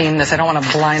seen this. I don't want to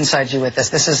blindside you with this.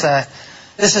 This is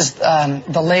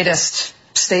the latest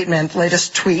statement,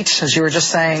 latest tweet, as you were just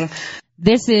saying.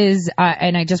 This is,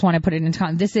 and I just want to put it in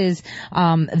context. This is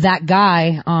that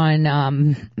guy on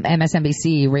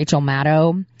MSNBC, Rachel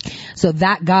Maddow. So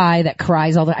that guy that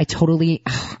cries all the, I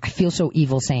feel so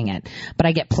evil saying it, but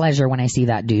I get pleasure when I see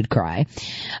that dude cry.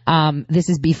 This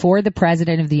is before the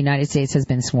president of the United States has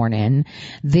been sworn in.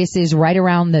 This is right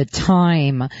around the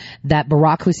time that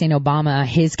Barack Hussein Obama,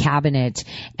 his cabinet,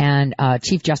 and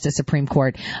Chief Justice Supreme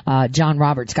Court John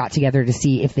Roberts got together to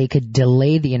see if they could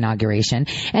delay the inauguration.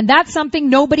 And that's something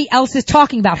nobody else is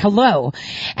talking about. Hello.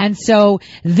 And so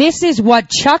this is what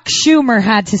Chuck Schumer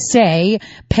had to say.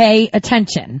 Pay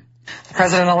attention.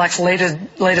 President-elect's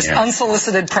latest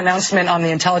unsolicited pronouncement on the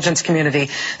intelligence community.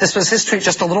 This was his tweet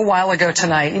just a little while ago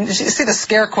tonight. You see the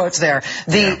scare quotes there.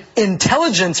 The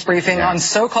intelligence briefing on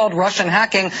so-called Russian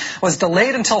hacking was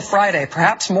delayed until Friday.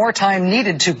 Perhaps more time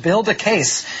needed to build a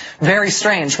case. Very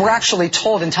strange. We're actually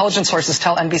told, intelligence sources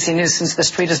tell NBC News since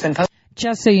this tweet has been posted.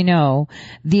 Just so you know,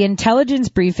 the intelligence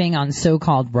briefing on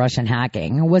so-called Russian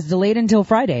hacking was delayed until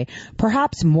Friday.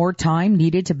 Perhaps more time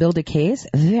needed to build a case?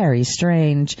 Very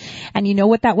strange. And you know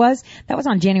what that was? That was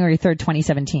on January 3rd,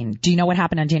 2017. Do you know what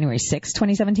happened on January 6th,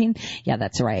 2017? Yeah,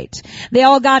 that's right. They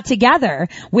all got together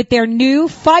with their new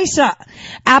FISA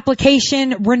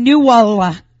application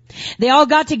renewal. They all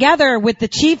got together with the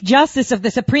Chief Justice of the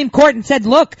Supreme Court and said,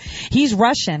 look, he's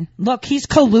Russian. Look, he's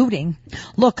colluding.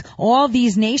 Look, all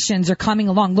these nations are coming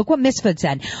along. Look what Misfit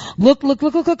said. Look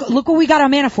what we got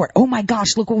on Manafort. Oh my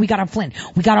gosh, look what we got on Flynn.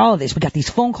 We got all of this. We got these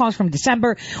phone calls from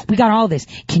December. We got all of this.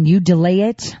 Can you delay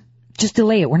it? Just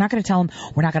delay it. We're not going to tell him.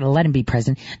 We're not going to let him be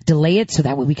president. Delay it so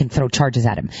that way we can throw charges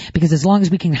at him. Because as long as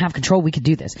we can have control, we can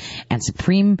do this. And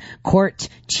Supreme Court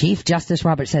Chief Justice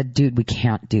Roberts said, dude, we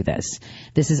can't do this.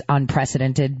 This is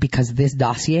unprecedented because this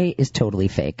dossier is totally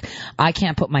fake. I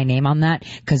can't put my name on that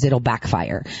because it'll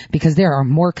backfire. Because there are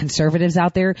more conservatives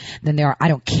out there than there are. I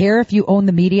don't care if you own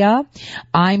the media.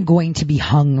 I'm going to be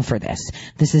hung for this.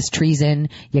 This is treason.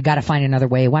 You got to find another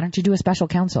way. Why don't you do a special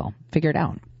counsel? Figure it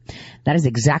out. That is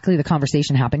exactly the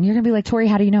conversation happened. You're going to be like, Tori,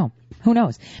 how do you know? Who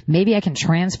knows? Maybe I can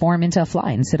transform into a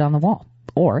fly and sit on the wall.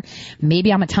 Or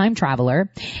maybe I'm a time traveler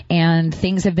and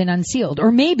things have been unsealed.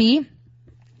 Or maybe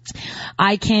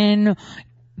I can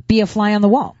be a fly on the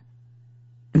wall.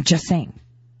 I'm just saying.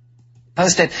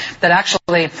 Posted that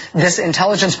actually this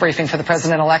intelligence briefing for the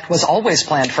president-elect was always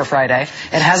planned for Friday.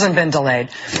 It hasn't been delayed.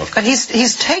 But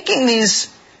he's taking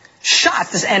these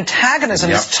shots, this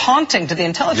antagonism, this taunting to the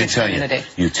intelligence community.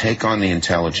 You take on the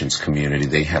intelligence community,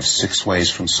 they have 6 ways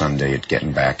from Sunday at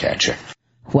getting back at you.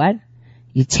 What?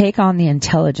 You take on the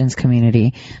intelligence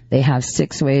community, they have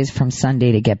 6 ways from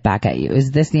Sunday to get back at you. Is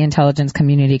this the intelligence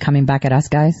community coming back at us,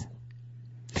 guys?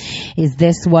 Is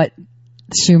this what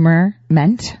Schumer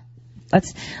meant?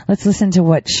 Let's listen to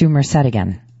what Schumer said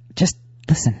again. Just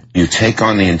listen. You take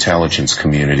on the intelligence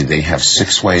community, they have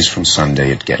 6 ways from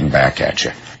Sunday at getting back at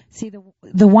you. See,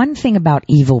 the one thing about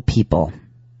evil people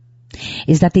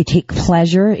is that they take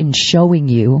pleasure in showing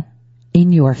you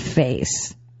in your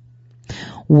face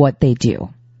what they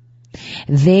do.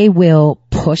 They will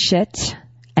push it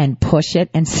and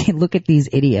say, look at these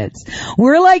idiots.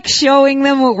 We're like showing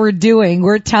them what we're doing.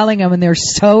 We're telling them and they're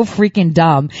so freaking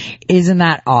dumb. Isn't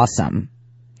that awesome?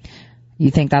 You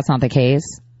think that's not the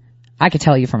case? I could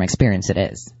tell you from experience it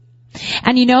is.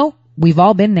 And you know, we've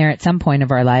all been there at some point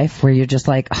of our life where you're just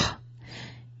like, oh,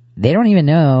 they don't even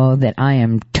know that I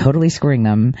am totally screwing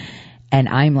them. And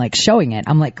I'm like showing it.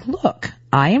 I'm like, look,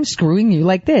 I am screwing you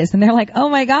like this. And they're like, oh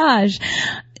my gosh,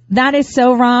 that is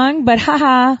so wrong. But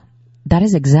haha, that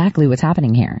is exactly what's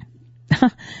happening here.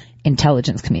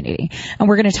 Intelligence community. And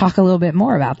we're going to talk a little bit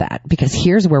more about that because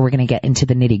here's where we're going to get into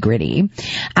the nitty gritty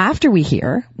after we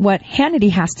hear what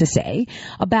Hannity has to say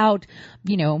about,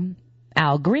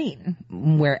 Al Green,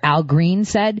 where Al Green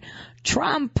said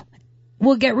Trump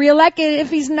will get reelected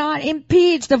if he's not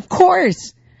impeached. Of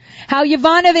course. How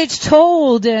Yovanovitch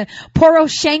told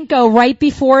Poroshenko right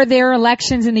before their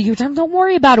elections in the U.S., don't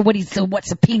worry about it, what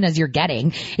subpoenas you're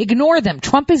getting. Ignore them.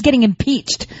 Trump is getting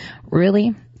impeached.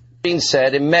 Really? Green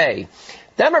said in May,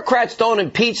 Democrats don't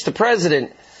impeach the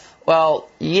president. Well,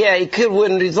 yeah, he could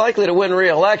win. He's likely to win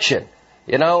re-election.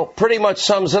 Pretty much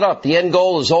sums it up. The end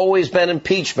goal has always been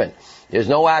impeachment. There's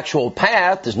no actual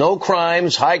path. There's no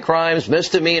crimes, high crimes,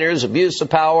 misdemeanors, abuse of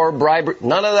power, bribery,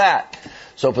 none of that.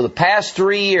 So for the past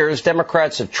 3 years,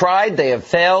 Democrats have tried, they have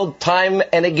failed time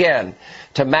and again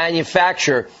to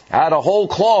manufacture out of whole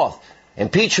cloth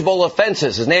impeachable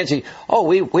offenses. As Nancy,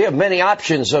 we have many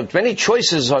options, many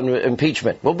choices on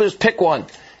impeachment. We'll just pick one.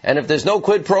 And if there's no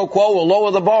quid pro quo, we'll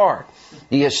lower the bar.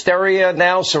 The hysteria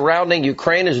now surrounding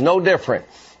Ukraine is no different.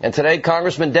 And today,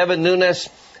 Congressman Devin Nunes,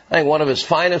 I think one of his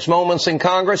finest moments in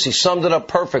Congress, he summed it up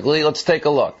perfectly. Let's take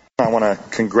a look. I want to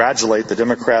congratulate the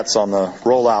Democrats on the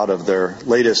rollout of their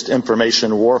latest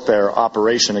information warfare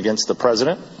operation against the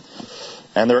president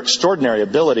and their extraordinary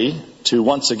ability to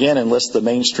once again enlist the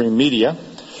mainstream media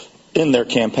in their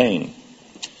campaign.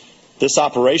 This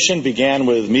operation began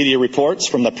with media reports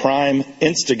from the prime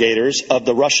instigators of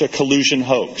the Russia collusion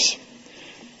hoax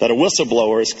that a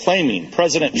whistleblower is claiming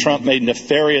President Trump made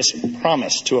nefarious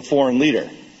promise to a foreign leader.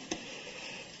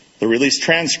 The released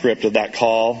transcript of that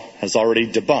call has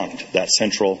already debunked that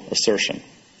central assertion.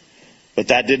 But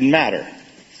that didn't matter.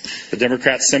 The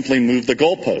Democrats simply moved the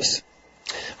goalposts.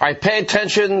 All right, pay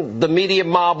attention. The media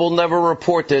mob will never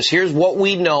report this. Here's what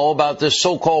we know about this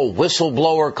so-called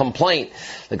whistleblower complaint.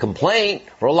 The complaint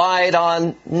relied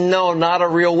on, not a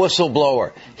real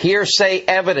whistleblower. Hearsay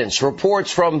evidence, reports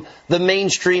from the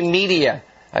mainstream media.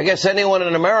 I guess anyone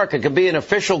in America could be an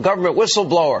official government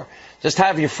whistleblower. Just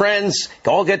have your friends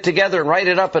all get together and write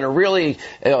it up in a really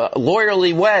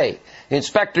lawyerly way. The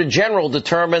Inspector General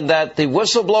determined that the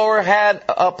whistleblower had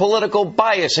a political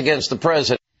bias against the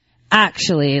president.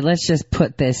 Actually, let's just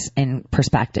put this in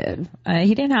perspective.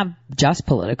 He didn't have just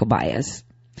political bias.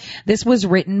 This was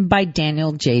written by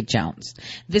Daniel J. Jones.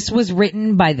 This was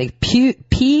written by the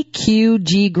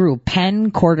PQG Group, Penn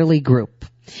Quarterly Group.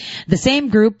 The same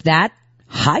group that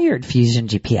hired Fusion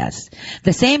GPS.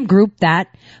 The same group that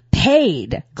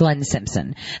paid Glenn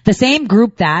Simpson. The same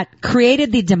group that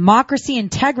created the Democracy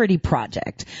Integrity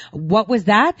Project. What was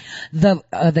that?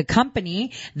 The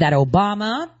company that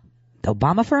Obama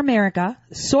for America,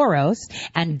 Soros,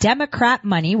 and Democrat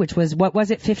money, which was, what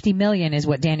was it, 50 million is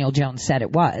what Daniel Jones said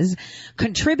it was,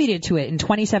 contributed to it in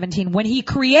 2017 when he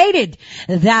created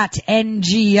that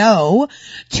NGO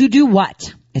to do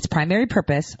what? Its primary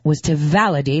purpose was to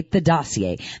validate the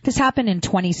dossier. This happened in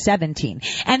 2017.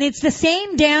 And it's the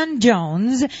same Dan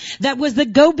Jones that was the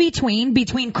go-between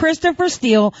between Christopher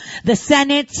Steele, the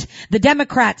Senate, the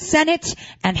Democrat Senate,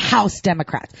 and House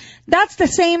Democrats. That's the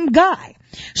same guy.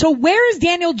 So where is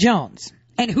Daniel Jones?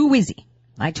 And who is he?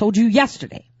 I told you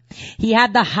yesterday. He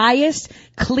had the highest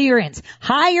clearance,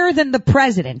 higher than the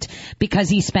president, because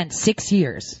he spent 6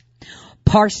 years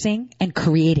parsing and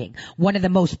creating one of the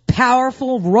most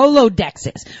powerful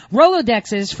Rolodexes.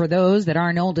 Rolodexes, for those that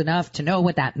aren't old enough to know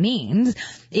what that means,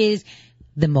 is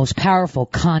the most powerful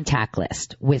contact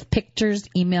list with pictures,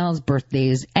 emails,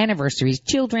 birthdays, anniversaries,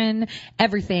 children,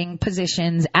 everything,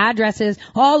 positions, addresses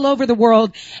all over the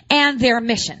world, and their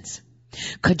missions.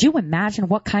 Could you imagine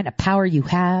what kind of power you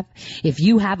have if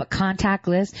you have a contact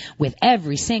list with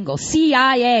every single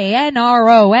CIA,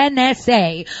 NRO,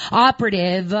 NSA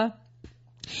operative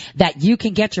that you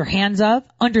can get your hands of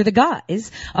under the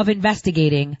guise of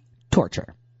investigating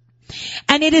torture?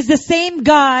 And it is the same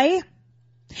guy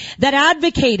that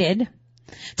advocated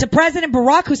to President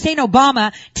Barack Hussein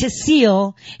Obama to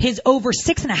seal his over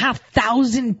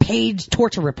 6,500 page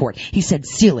torture report. He said,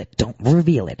 seal it, don't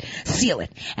reveal it, seal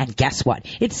it. And guess what?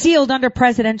 It's sealed under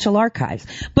presidential archives.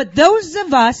 But those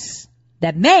of us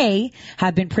that may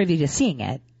have been privy to seeing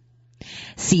it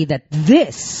see that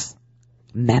this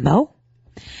memo,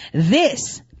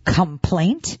 this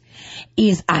complaint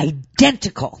is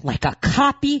identical, like a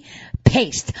copy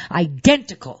paste,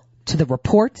 identical to the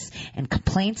reports and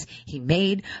complaints he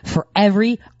made for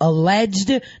every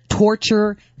alleged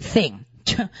torture thing.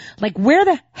 Like, where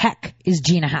the heck is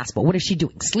Gina Haspel? What is she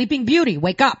doing? Sleeping Beauty,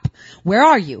 wake up. Where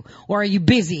are you? Or are you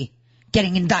busy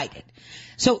getting indicted?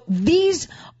 So these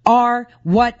are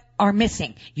what are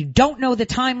missing. You don't know the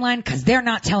timeline because they're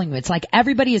not telling you. It's like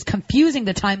everybody is confusing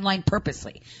the timeline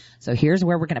purposely. So here's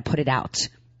where we're going to put it out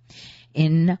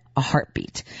in a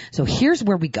heartbeat. So here's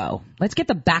where we go. Let's get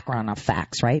the background of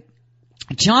facts, right?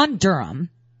 John Durham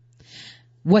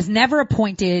was never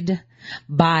appointed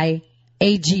by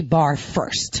A.G. Barr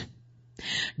first.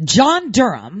 John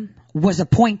Durham was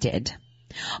appointed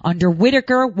under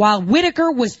Whitaker while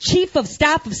Whitaker was chief of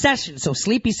staff of Sessions. So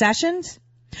Sleepy Sessions,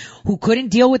 who couldn't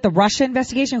deal with the Russia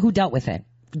investigation, who dealt with it?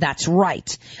 That's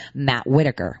right, Matt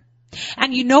Whitaker.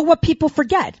 And you know what people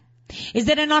forget is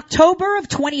that in October of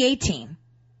 2018,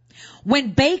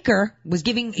 when Baker was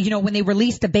giving, when they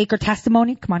released the Baker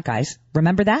testimony, come on guys,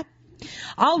 remember that?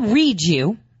 I'll read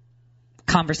you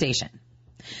conversation.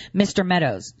 Mr.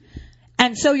 Meadows,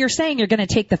 And so you're saying you're going to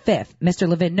take the fifth, Mr.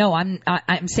 Levin. No,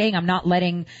 I'm saying I'm not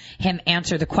letting him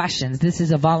answer the questions. This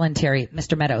is a voluntary,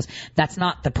 Mr. Meadows. That's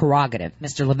not the prerogative,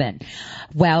 Mr. Levin.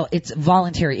 Well, it's a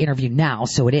voluntary interview now,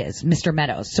 so it is, Mr.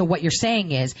 Meadows. So what you're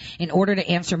saying is, in order to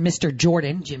answer Mr.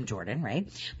 Jordan, Jim Jordan, right,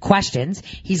 questions,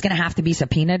 he's going to have to be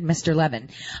subpoenaed, Mr. Levin.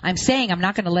 I'm saying I'm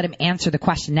not going to let him answer the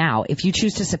question now. If you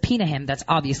choose to subpoena him, that's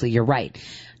obviously you're right.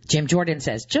 Jim Jordan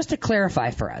says, just to clarify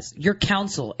for us, your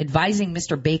counsel advising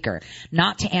Mr. Baker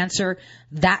not to answer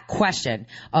that question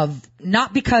of,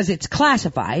 not because it's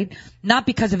classified, not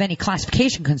because of any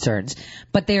classification concerns,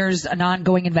 but there's an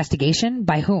ongoing investigation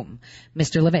by whom?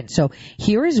 Mr. Levin. So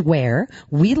here is where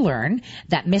we learn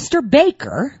that Mr.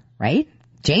 Baker, right,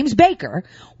 James Baker,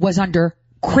 was under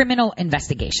criminal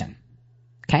investigation.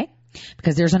 Okay?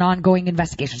 Because there's an ongoing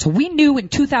investigation. So we knew in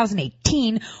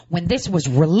 2018, when this was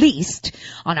released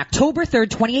on October 3rd,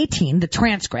 2018, the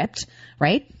transcript,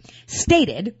 right,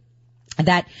 stated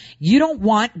that you don't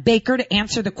want Baker to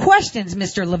answer the questions,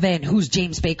 Mr. Levin, who's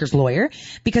James Baker's lawyer,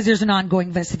 because there's an ongoing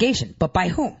investigation. But by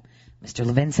whom? Mr.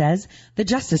 Levin says, the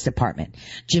Justice Department.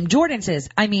 Jim Jordan says,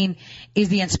 is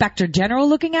the Inspector General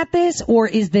looking at this, or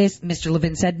is this, Mr.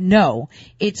 Levin said, no,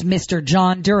 it's Mr.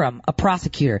 John Durham, a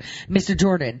prosecutor. Mr.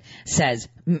 Jordan says,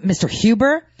 Mr.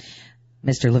 Huber?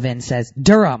 Mr. Levin says,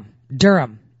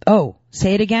 Durham. Oh,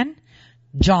 say it again?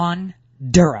 John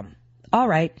Durham. All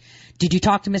right. Did you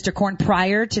talk to Mr. Korn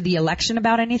prior to the election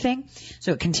about anything?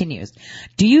 So it continues.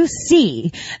 Do you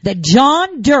see that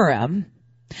John Durham,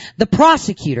 the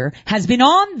prosecutor, has been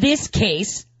on this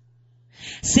case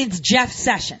since Jeff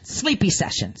Sessions, Sleepy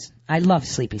Sessions. I love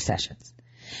Sleepy Sessions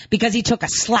because he took a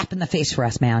slap in the face for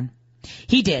us, man.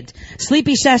 He did.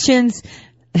 Sleepy Sessions,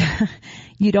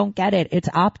 you don't get it. It's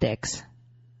optics.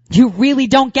 You really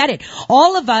don't get it.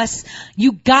 All of us,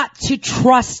 you got to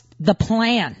trust the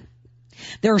plan.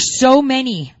 There are so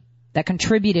many that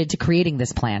contributed to creating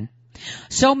this plan.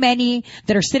 So many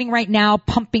that are sitting right now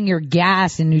pumping your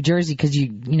gas in New Jersey because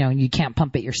you can't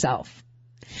pump it yourself.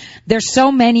 There's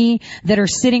so many that are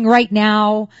sitting right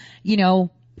now,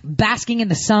 basking in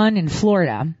the sun in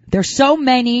Florida. There's so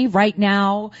many right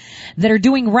now that are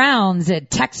doing rounds at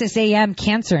Texas A&M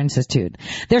Cancer Institute.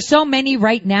 There's so many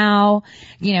right now,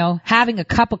 having a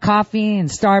cup of coffee in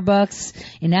Starbucks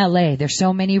in LA. There's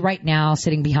so many right now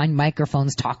sitting behind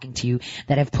microphones talking to you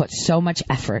that have put so much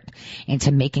effort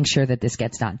into making sure that this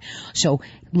gets done. So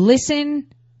listen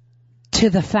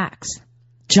to the facts.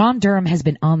 John Durham has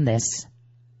been on this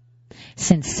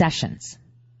since Sessions.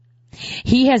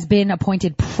 He has been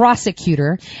appointed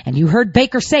prosecutor, and you heard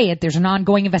Baker say it. There's an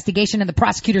ongoing investigation, and the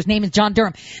prosecutor's name is John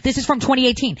Durham. This is from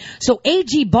 2018. So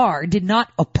A.G. Barr did not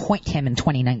appoint him in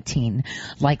 2019,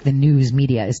 like the news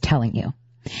media is telling you.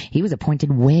 He was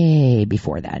appointed way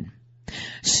before then.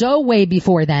 So way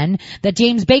before then that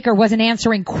James Baker wasn't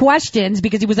answering questions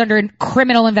because he was under a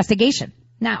criminal investigation.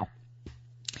 Now,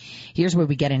 here's where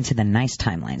we get into the nice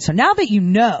timeline. So now that you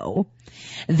know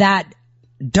that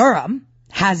Durham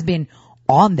has been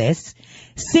on this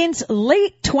since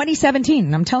late 2017.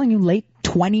 And I'm telling you, late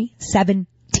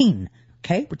 2017.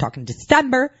 Okay? We're talking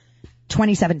December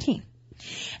 2017.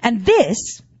 And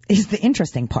this is the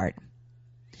interesting part.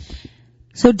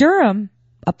 So Durham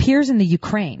appears in the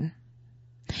Ukraine,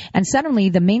 and suddenly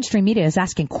the mainstream media is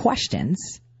asking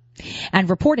questions and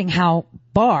reporting how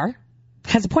Barr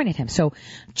has appointed him. So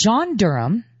John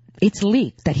Durham, it's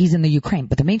leaked that he's in the Ukraine,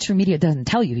 but the mainstream media doesn't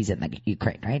tell you he's in the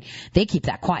Ukraine, right? They keep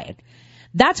that quiet.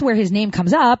 That's where his name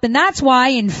comes up, and that's why,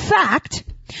 in fact,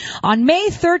 on May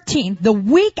 13th, the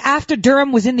week after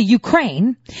Durham was in the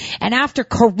Ukraine, and after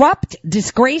corrupt,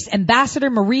 disgraced Ambassador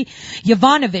Marie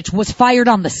Yovanovitch was fired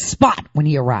on the spot when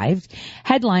he arrived,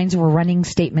 headlines were running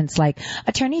statements like,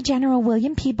 Attorney General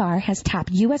William P. Barr has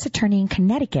tapped U.S. Attorney in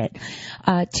Connecticut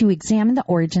to examine the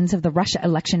origins of the Russia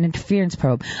election interference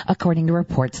probe, according to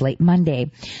reports late Monday.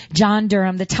 John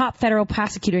Durham, the top federal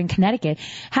prosecutor in Connecticut,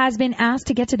 has been asked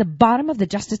to get to the bottom of the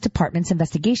Justice Department's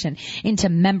investigation into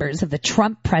members of the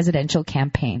Trump presidential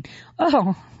campaign.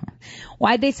 Oh,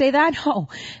 why'd they say that? Oh,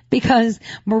 because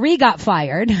Marie got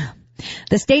fired.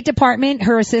 The State Department,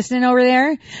 her assistant over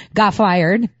there, got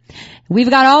fired. We've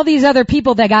got all these other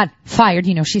people that got fired.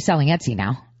 She's selling Etsy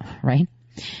now, right?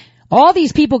 All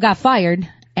these people got fired,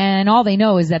 and all they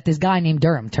know is that this guy named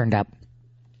Durham turned up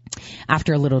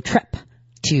after a little trip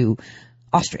to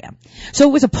Austria. So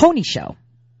it was a pony show.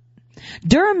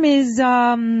 Durham is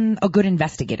a good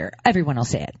investigator. Everyone will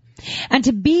say it. And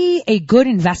to be a good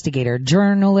investigator,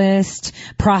 journalist,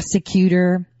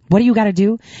 prosecutor, what do you got to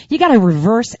do? You got to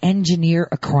reverse engineer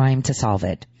a crime to solve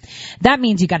it. That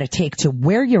means you got to take to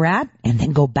where you're at and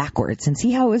then go backwards and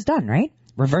see how it was done, right?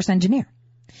 Reverse engineer.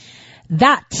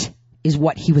 That is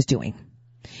what he was doing.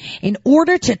 In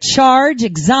order to charge,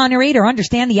 exonerate, or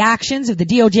understand the actions of the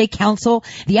DOJ counsel,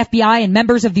 the FBI, and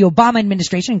members of the Obama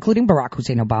administration, including Barack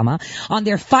Hussein Obama, on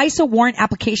their FISA warrant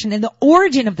application and the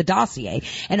origin of the dossier,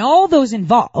 and all those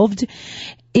involved,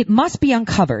 it must be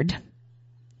uncovered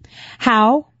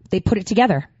how they put it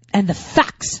together and the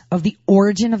facts of the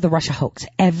origin of the Russia hoax,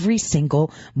 every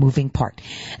single moving part.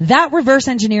 That reverse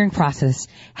engineering process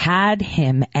had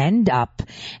him end up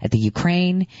at the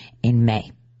Ukraine in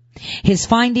May. His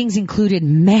findings included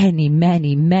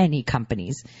many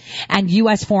companies and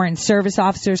U.S. Foreign Service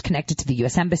officers connected to the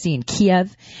U.S. Embassy in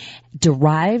Kiev,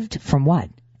 derived from what?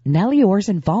 Nellie Ohr's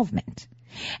involvement.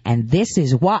 And this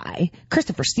is why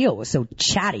Christopher Steele was so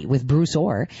chatty with Bruce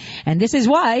Ohr. And this is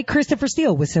why Christopher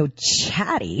Steele was so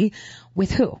chatty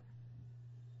with who?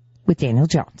 With Daniel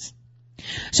Jones.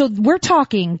 So we're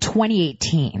talking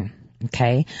 2018.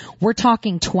 Okay. We're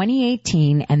talking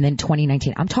 2018 and then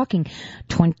 2019. I'm talking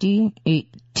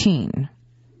 2018.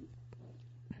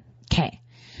 Okay.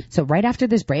 So right after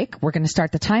this break, we're going to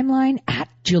start the timeline at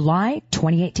July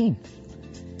 2018.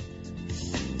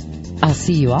 I'll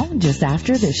see you all just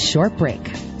after this short break.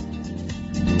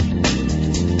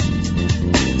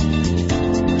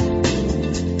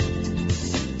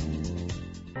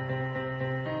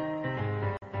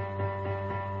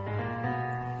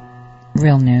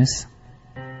 Real news.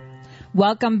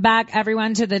 Welcome back,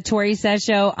 everyone, to the Tori Says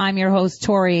Show. I'm your host,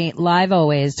 Tori, live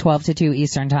always, 12 to 2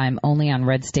 Eastern Time, only on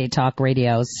Red State Talk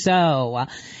Radio. So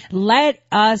let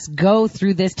us go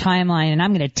through this timeline, and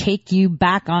I'm going to take you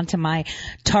back onto my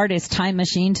TARDIS time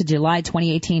machine to July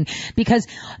 2018, because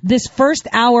this first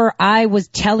hour I was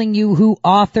telling you who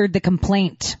authored the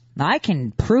complaint. I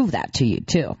can prove that to you,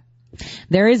 too.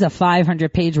 There is a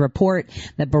 500-page report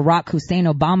that Barack Hussein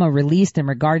Obama released in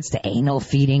regards to anal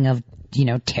feeding of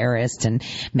terrorists and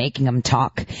making them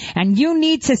talk. And you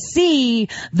need to see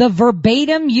the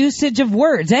verbatim usage of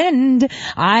words. And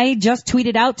I just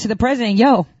tweeted out to the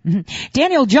president,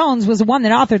 Daniel Jones was the one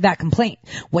that authored that complaint.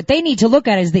 What they need to look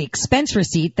at is the expense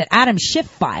receipt that Adam Schiff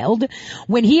filed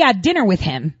when he had dinner with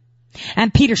him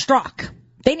and Peter Strzok.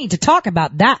 They need to talk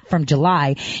about that from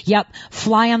July. Yep,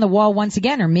 fly on the wall once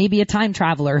again, or maybe a time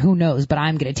traveler, who knows. But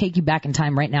I'm going to take you back in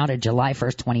time right now to July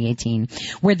 1st, 2018,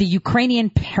 where the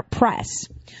Ukrainian press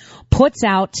puts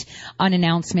out an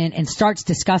announcement and starts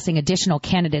discussing additional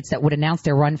candidates that would announce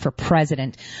their run for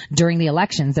president during the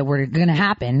elections that were going to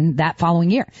happen that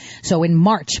following year. So in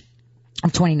March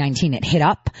of 2019, it hit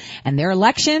up, and their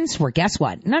elections were, guess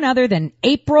what? None other than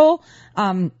April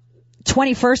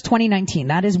 21st, 2019.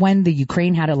 That is when the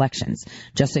Ukraine had elections,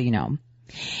 just so you know.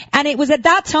 And it was at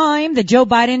that time that Joe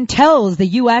Biden tells the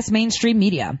U.S. mainstream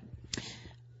media,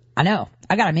 I know,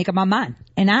 I got to make up my mind,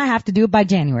 and I have to do it by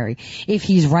January if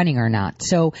he's running or not.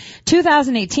 So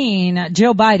 2018,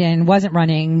 Joe Biden wasn't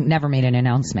running, never made an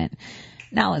announcement.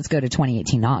 Now let's go to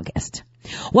 2018 August.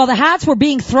 While the hats were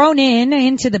being thrown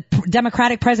into the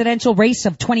Democratic presidential race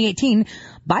of 2018,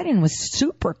 Biden was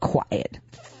super quiet.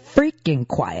 Freaking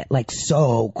quiet, like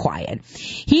so quiet.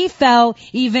 He fell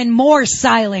even more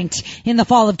silent in the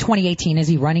fall of 2018. Is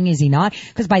he running? Is he not?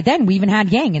 Because by then we even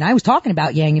had Yang, and I was talking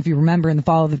about Yang, if you remember, in the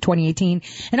fall of 2018,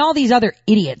 and all these other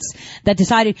idiots that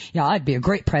decided, I'd be a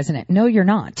great president. No, you're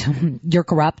not. You're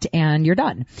corrupt and you're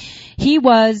done. He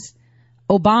was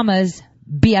Obama's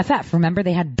BFF. Remember,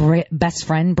 they had best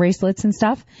friend bracelets and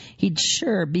stuff? He'd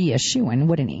sure be a shoo-in,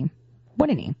 wouldn't he?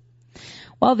 Wouldn't he?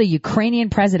 Well, the Ukrainian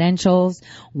presidentials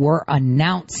were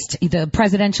announced. The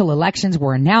presidential elections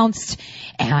were announced,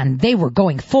 and they were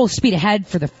going full speed ahead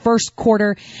for the first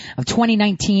quarter of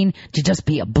 2019 to just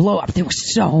be a blow-up. There were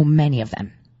so many of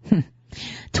them.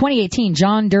 2018,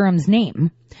 John Durham's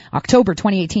name, October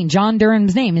 2018, John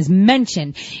Durham's name is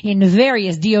mentioned in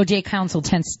various DOJ counsel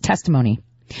testimony.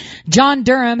 John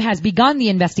Durham has begun the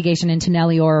investigation into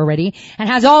Nellie Ohr already and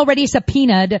has already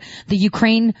subpoenaed the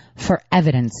Ukraine for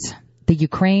evidence. The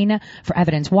Ukraine for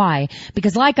evidence. Why?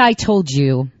 Because like I told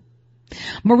you,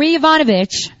 Marie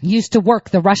Yovanovitch used to work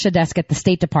the Russia desk at the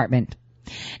State Department.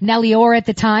 Nellie Ohr at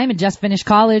the time had just finished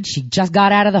college. She just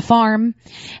got out of the farm,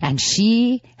 and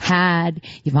she had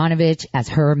Yovanovitch as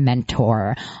her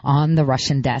mentor on the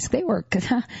Russian desk.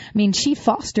 She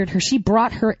fostered her. She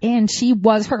brought her in. She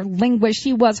was her linguist.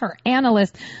 She was her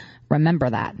analyst. Remember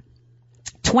that.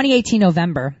 2018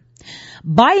 November.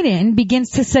 Biden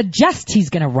begins to suggest he's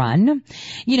going to run,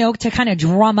 to kind of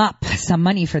drum up some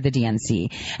money for the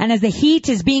DNC. And as the heat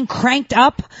is being cranked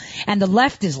up and the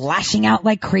left is lashing out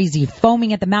like crazy,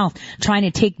 foaming at the mouth, trying to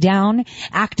take down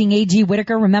acting AG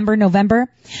Whitaker, remember November?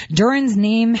 Durham's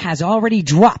name has already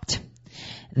dropped.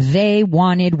 They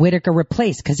wanted Whitaker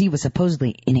replaced because he was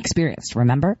supposedly inexperienced,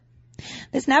 remember?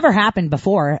 This never happened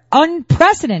before.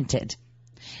 Unprecedented.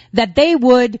 That they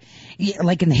would,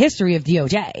 like in the history of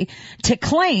DOJ, to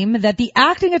claim that the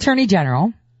acting attorney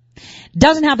general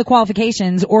doesn't have the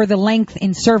qualifications or the length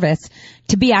in service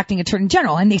to be acting attorney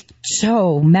general. And they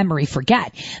so memory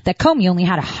forget that Comey only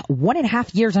had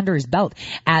 1.5 years under his belt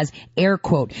as, air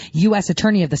quote, U.S.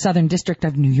 attorney of the Southern District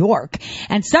of New York.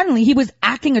 And suddenly he was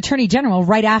acting attorney general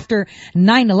right after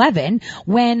 9/11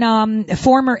 when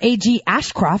former AG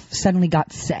Ashcroft suddenly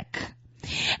got sick.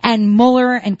 And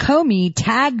Mueller and Comey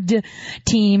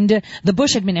teamed the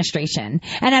Bush administration.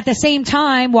 And at the same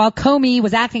time, while Comey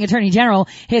was acting attorney general,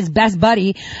 his best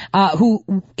buddy, who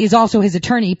is also his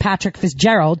attorney, Patrick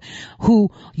Fitzgerald,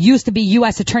 who used to be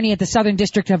U.S. attorney at the Southern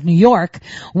District of New York,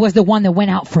 was the one that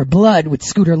went out for blood with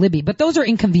Scooter Libby. But those are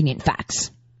inconvenient facts.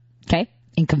 Okay?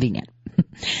 Inconvenient.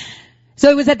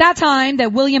 So it was at that time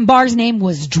that William Barr's name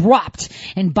was dropped.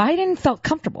 And Biden felt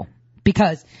comfortable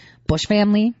because Bush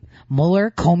family,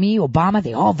 Mueller, Comey, Obama,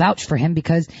 they all vouched for him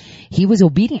because he was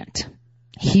obedient.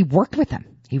 He worked with them.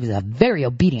 He was a very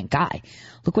obedient guy.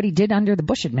 Look what he did under the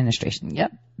Bush administration.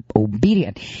 Yep,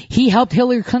 obedient. He helped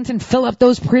Hillary Clinton fill up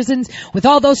those prisons with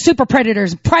all those super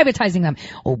predators, privatizing them.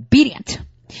 Obedient.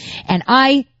 And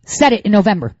I said it in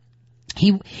November.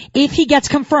 If he gets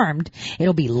confirmed,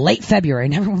 it'll be late February.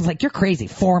 And everyone's like, you're crazy.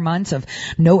 4 months of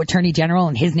no attorney general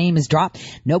and his name is dropped.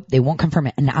 Nope, they won't confirm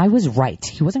it. And I was right.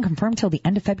 He wasn't confirmed till the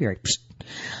end of February. Psst,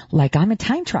 like I'm a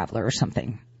time traveler or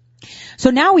something.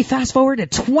 So now we fast forward to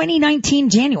 2019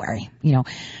 January.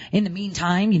 In the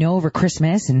meantime, over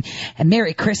Christmas and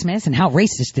Merry Christmas and how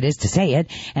racist it is to say it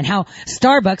and how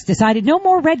Starbucks decided no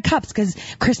more red cups because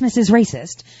Christmas is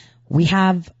racist. We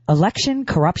have election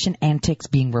corruption antics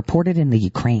being reported in the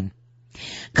Ukraine.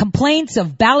 Complaints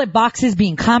of ballot boxes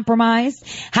being compromised,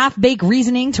 half-baked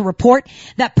reasoning to report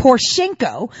that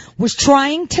Poroshenko was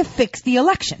trying to fix the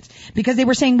elections because they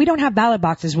were saying, we don't have ballot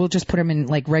boxes, we'll just put them in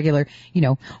like regular,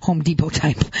 Home Depot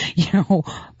type,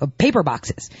 paper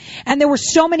boxes. And there were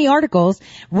so many articles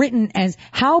written as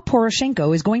how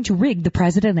Poroshenko is going to rig the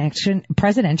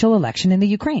presidential election in the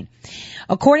Ukraine.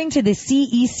 According to the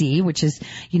CEC, which is,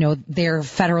 their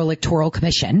Federal Electoral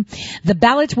Commission, the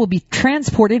ballots will be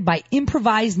transported by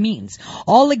improvised means.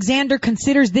 Alexander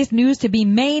considers this news to be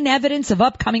main evidence of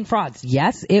upcoming frauds.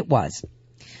 Yes, it was.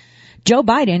 Joe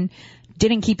Biden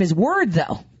didn't keep his word,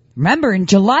 though. Remember, in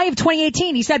July of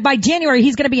 2018, he said by January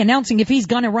he's going to be announcing if he's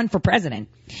going to run for president.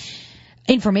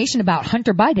 Information about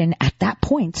Hunter Biden at that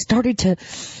point started to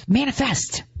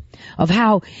manifest. Of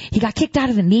how he got kicked out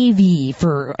of the Navy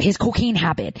for his cocaine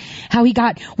habit, how he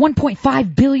got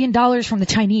 $1.5 billion from the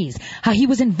Chinese, how he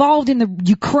was involved in the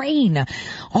Ukraine,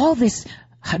 all this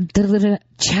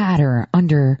chatter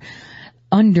under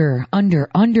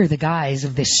the guise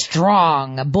of this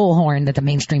strong bullhorn that the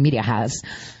mainstream media has.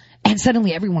 And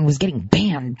suddenly everyone was getting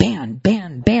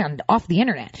banned off the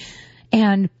internet.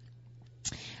 And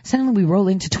suddenly we roll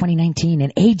into 2019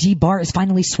 and AG Barr is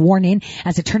finally sworn in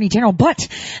as Attorney General, but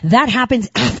that happens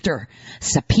after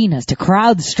subpoenas to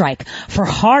CrowdStrike for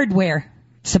hardware.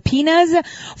 Subpoenas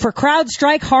for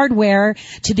CrowdStrike hardware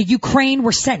to the Ukraine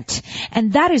were sent.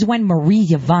 And that is when Marie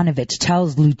Yovanovitch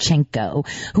tells Lutsenko,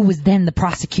 who was then the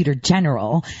prosecutor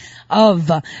general of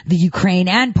the Ukraine,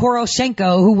 and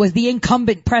Poroshenko, who was the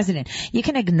incumbent president, you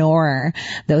can ignore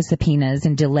those subpoenas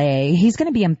and delay. He's going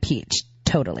to be impeached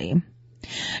totally.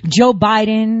 Joe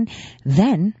Biden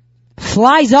then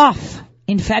flies off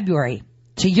in February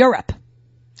to Europe.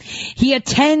 He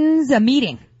attends a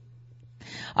meeting.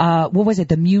 What was it?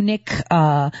 The Munich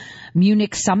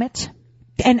summit.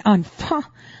 And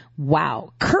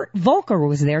wow, Kurt Volker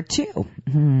was there too.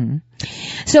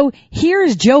 So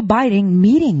here's Joe Biden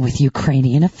meeting with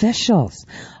Ukrainian officials.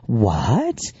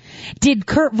 What? Did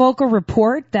Kurt Volker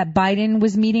report that Biden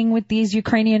was meeting with these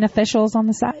Ukrainian officials on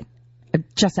the side?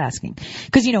 Just asking.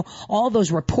 Because, all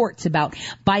those reports about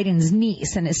Biden's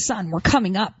niece and his son were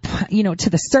coming up, to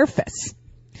the surface.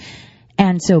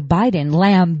 And so Biden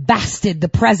lambasted the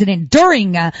president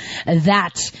during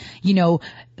that,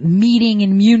 meeting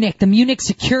in Munich, the Munich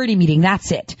security meeting.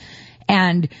 That's it.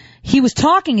 And he was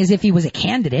talking as if he was a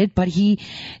candidate, but he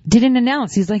didn't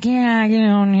announce. He's like,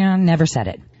 never said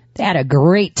it. They had a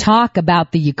great talk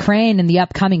about the Ukraine and the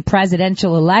upcoming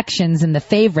presidential elections, and the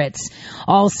favorites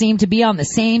all seem to be on the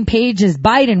same page as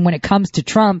Biden when it comes to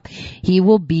Trump. He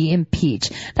will be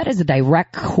impeached. That is a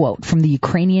direct quote from the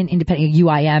Ukrainian independent,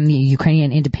 UIM, the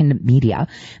Ukrainian independent media.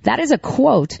 That is a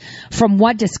quote from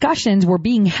what discussions were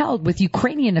being held with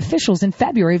Ukrainian officials in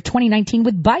February of 2019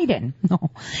 with Biden.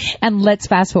 And let's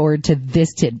fast forward to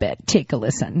this tidbit. Take a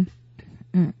listen.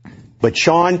 But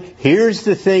Sean, here's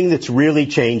the thing that's really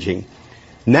changing.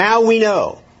 Now we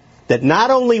know that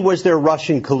not only was there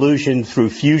Russian collusion through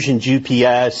Fusion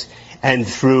GPS and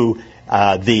through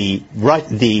the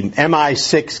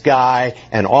MI6 guy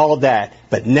and all of that,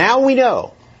 but now we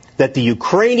know that the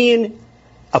Ukrainian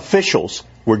officials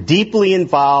were deeply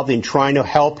involved in trying to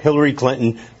help Hillary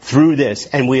Clinton through this.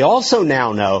 And we also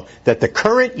now know that the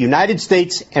current United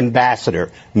States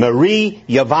ambassador, Marie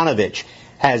Yovanovitch,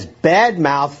 has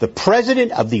badmouthed the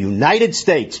President of the United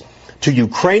States to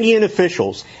Ukrainian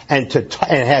officials and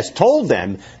has told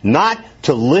them not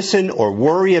to listen or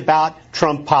worry about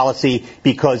Trump policy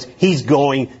because he's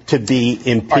going to be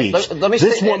impeached. Right,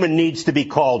 this woman needs to be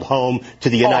called home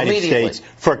to the United States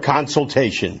for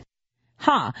consultation.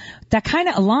 That kind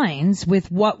of aligns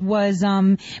with what was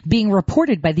being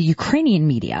reported by the Ukrainian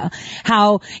media,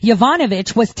 how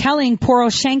Yovanovitch was telling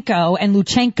Poroshenko and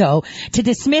Lukashenko to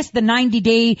dismiss the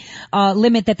 90-day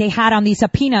limit that they had on these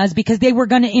subpoenas because they were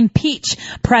going to impeach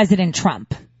President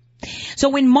Trump.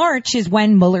 So in March is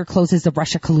when Mueller closes the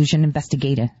Russia collusion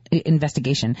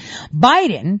investigation.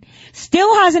 Biden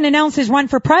still hasn't announced his run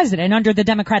for president under the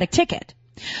Democratic ticket.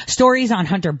 Stories on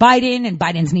Hunter Biden and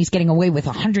Biden's niece getting away with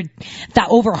over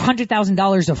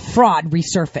 $100,000 of fraud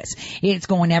resurface. It's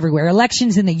going everywhere.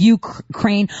 Elections in the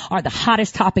Ukraine are the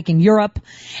hottest topic in Europe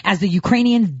as the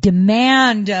Ukrainians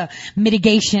demand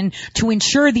mitigation to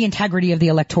ensure the integrity of the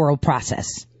electoral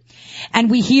process. And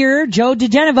we hear Joe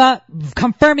DeGeneva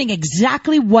confirming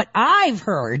exactly what I've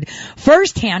heard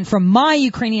firsthand from my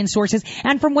Ukrainian sources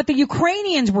and from what the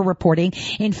Ukrainians were reporting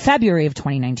in February of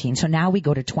 2019. So now we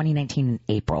go to 2019 in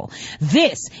April.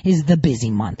 This is the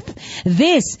busy month.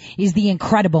 This is the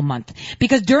incredible month.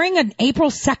 Because during an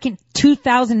April 2nd,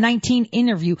 2019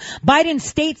 interview, Biden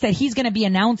states that he's going to be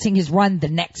announcing his run the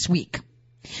next week.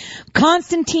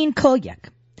 Konstantin Kislyak,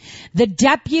 the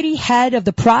deputy head of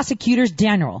the Prosecutors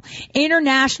General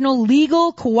International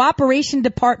Legal Cooperation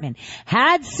Department,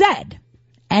 had said,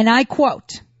 and I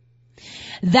quote,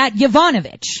 that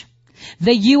Yovanovitch,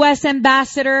 the U.S.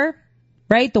 ambassador,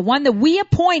 right, the one that we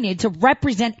appointed to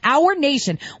represent our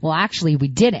nation, well, actually we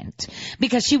didn't,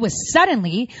 because she was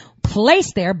suddenly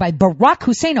placed there by Barack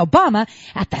Hussein Obama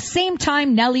at the same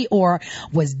time Nellie Ohr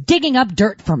was digging up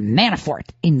dirt for Manafort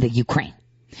in the Ukraine.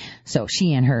 So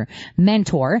she and her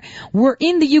mentor were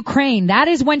in the Ukraine. That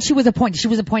is when she was appointed. She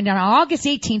was appointed on August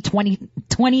 18,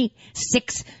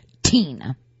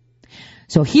 2016.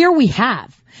 So here we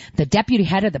have the deputy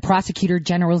head of the Prosecutor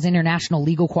General's International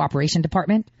Legal Cooperation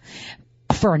Department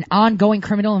for an ongoing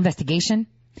criminal investigation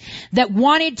that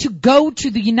wanted to go to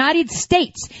the United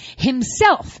States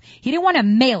himself. He didn't want to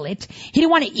mail it. He didn't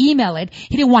want to email it.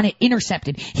 He didn't want it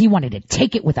intercepted. He wanted to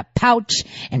take it with a pouch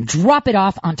and drop it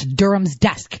off onto Durham's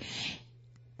desk.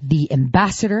 The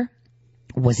ambassador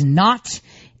was not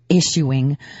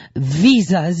issuing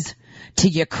visas to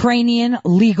Ukrainian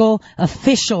legal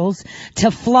officials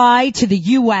to fly to the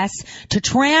U.S. to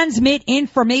transmit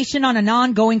information on an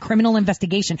ongoing criminal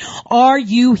investigation. Are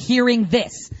you hearing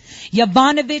this?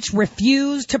 Yovanovitch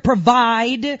refused to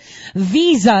provide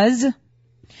visas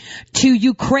to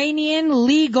Ukrainian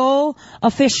legal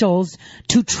officials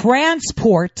to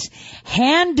transport,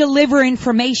 hand deliver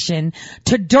information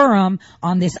to Durham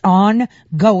on this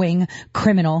ongoing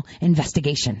criminal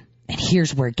investigation. And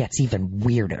here's where it gets even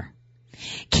weirder.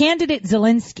 Candidate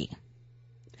Zelensky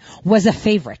was a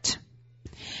favorite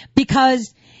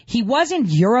because he wasn't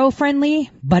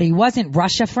Euro-friendly, but he wasn't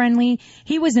Russia-friendly.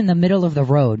 He was in the middle of the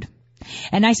road.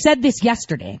 And I said this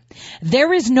yesterday.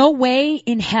 There is no way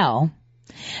in hell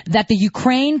that the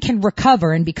Ukraine can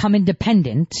recover and become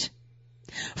independent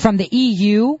from the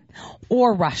EU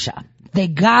or Russia. They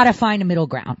gotta find a middle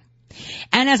ground.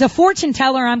 And as a fortune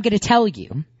teller, I'm gonna tell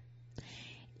you,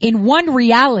 in one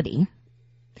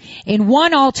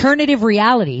alternative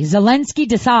reality, Zelensky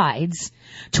decides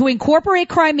to incorporate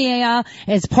Crimea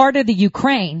as part of the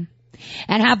Ukraine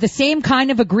and have the same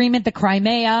kind of agreement that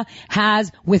Crimea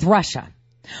has with Russia.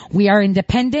 We are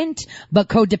independent, but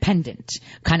codependent,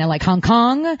 kind of like Hong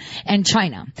Kong and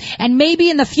China. And maybe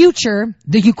in the future,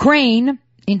 the Ukraine,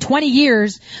 in 20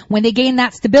 years, when they gain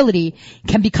that stability,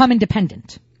 can become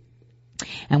independent.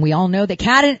 And we all know that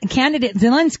candidate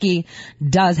Zelensky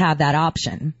does have that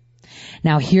option.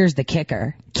 Now here's the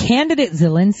kicker. Candidate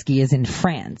Zelensky is in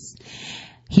France.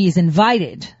 He is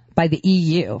invited by the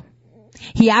EU.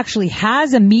 He actually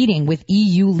has a meeting with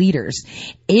EU leaders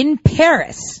in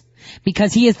Paris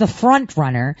because he is the front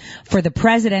runner for the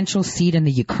presidential seat in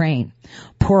the Ukraine.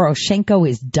 Poroshenko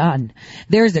is done.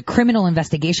 There's a criminal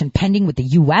investigation pending with the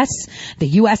U.S. The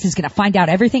U.S. is going to find out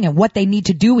everything, and what they need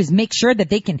to do is make sure that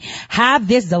they can have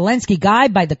this Zelensky guy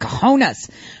by the cojones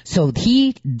so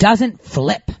he doesn't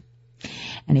flip.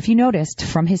 And if you noticed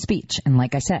from his speech, and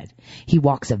like I said, he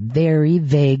walks a very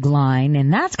vague line,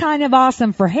 and that's kind of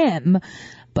awesome for him,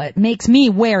 but makes me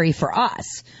wary for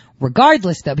us.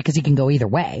 Regardless, though, because he can go either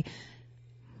way.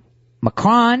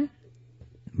 Macron,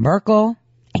 Merkel,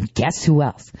 and guess who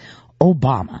else?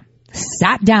 Obama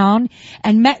sat down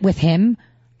and met with him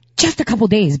just a couple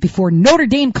days before Notre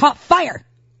Dame caught fire.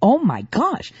 Oh my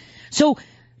gosh. So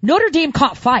Notre Dame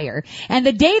caught fire, and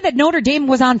the day that Notre Dame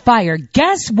was on fire,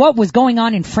 guess what was going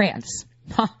on in France?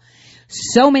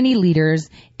 So many leaders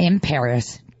in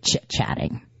Paris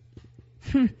chit-chatting.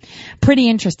 Pretty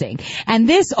interesting. And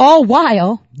this all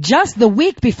while, just the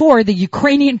week before the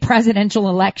Ukrainian presidential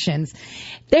elections,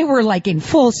 they were like in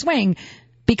full swing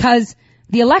because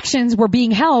the elections were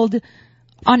being held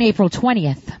on April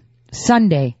 20th,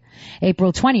 Sunday,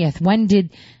 April 20th. When did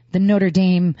the Notre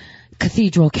Dame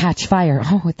Cathedral catch fire?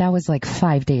 Oh, that was like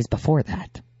 5 days before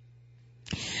that.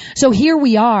 So here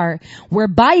we are, where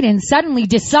Biden suddenly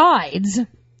decides,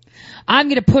 I'm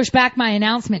going to push back my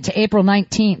announcement to April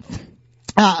 19th.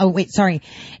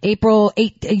 April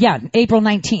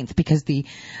 19th, because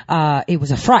it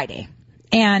was a Friday.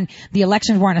 And the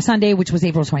elections were on a Sunday, which was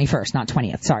April 21st, not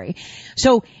 20th, sorry.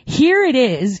 So here it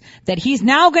is that he's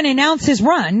now going to announce his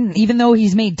run, even though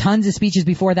he's made tons of speeches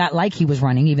before that like he was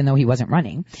running, even though he wasn't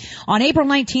running, on April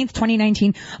 19th,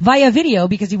 2019, via video,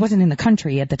 because he wasn't in the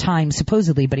country at the time,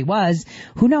 supposedly, but he was.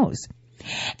 Who knows?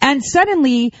 And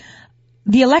suddenly,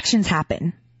 the elections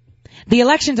happen. The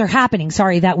elections are happening,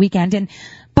 that weekend, and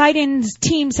Biden's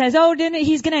team says,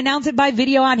 he's going to announce it by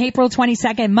video on April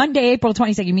 22nd, Monday, April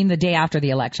 22nd. You mean the day after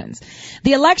the elections.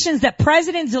 The elections that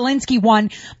President Zelensky won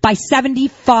by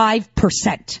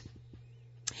 75%.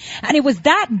 And it was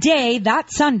that day,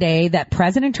 that Sunday, that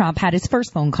President Trump had his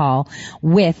first phone call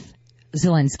with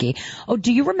Zelensky. Oh,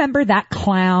 do you remember that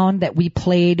clown that we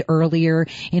played earlier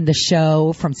in the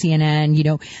show from CNN? You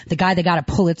know, the guy that got a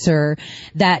Pulitzer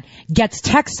that gets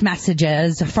text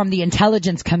messages from the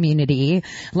intelligence community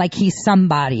like he's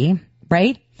somebody,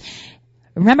 right?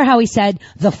 Remember how he said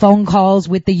the phone calls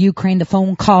with the Ukraine, the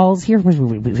phone calls? Here's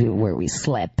where we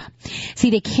slip. See,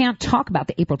 they can't talk about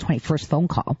the April 21st phone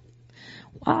call.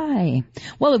 Why?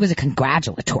 Well, it was a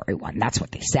congratulatory one. That's what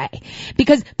they say.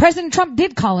 Because President Trump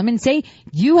did call him and say,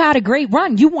 you had a great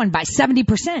run. You won by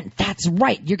 70%. That's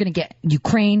right. You're going to get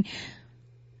Ukraine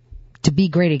to be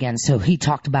great again. So he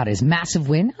talked about his massive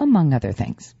win, among other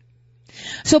things.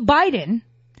 So Biden,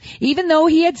 even though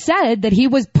he had said that he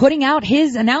was putting out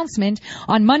his announcement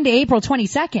on Monday, April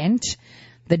 22nd,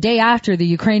 the day after the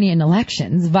Ukrainian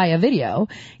elections via video,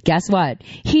 guess what?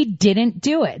 He didn't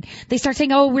do it. They start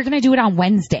saying, we're going to do it on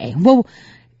Wednesday. Well,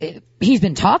 he's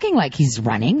been talking like he's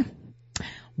running.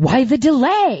 Why the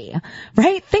delay?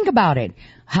 Right? Think about it.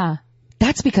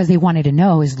 That's because they wanted to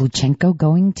know, is Lutsenko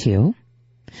going to?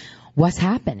 What's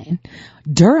happening?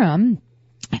 Durham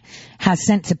has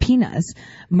sent subpoenas.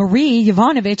 Marie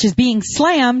Yovanovitch is being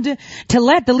slammed to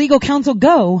let the legal counsel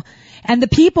go. And the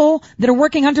people that are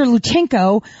working under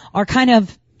Lutsenko are kind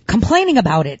of complaining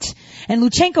about it. And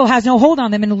Lutsenko has no hold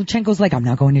on them, and Lutsenko's like, I'm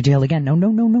not going to jail again.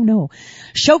 No.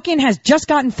 Shokin has just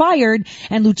gotten fired,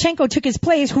 and Lutsenko took his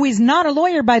place, who is not a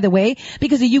lawyer, by the way,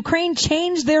 because the Ukraine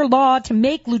changed their law to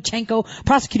make Lutsenko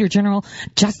prosecutor general,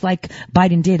 just like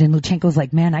Biden did. And Lutsenko's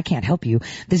like, man, I can't help you.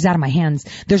 This is out of my hands.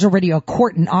 There's already a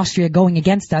court in Austria going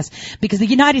against us because the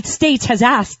United States has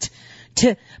asked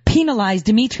to penalize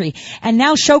Dmitry. And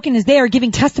now Shokin is there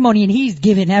giving testimony, and he's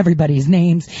giving everybody's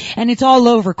names. And it's all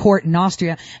over court in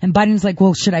Austria. And Biden's like,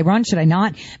 well, should I run? Should I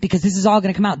not? Because this is all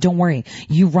going to come out. Don't worry.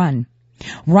 You run.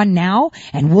 Run now,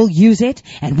 and we'll use it,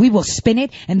 and we will spin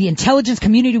it, and the intelligence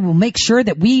community will make sure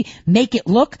that we make it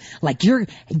look like you're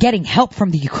getting help from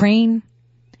the Ukraine.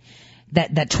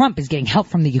 That Trump is getting help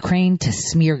from the Ukraine to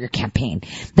smear your campaign.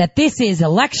 That this is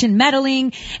election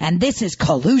meddling and this is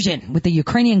collusion with the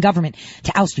Ukrainian government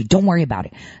to oust you. Don't worry about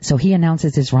it. So he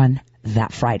announces his run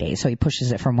that Friday. So he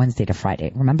pushes it from Wednesday to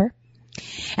Friday. Remember?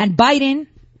 And Biden,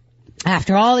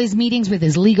 after all his meetings with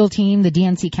his legal team, the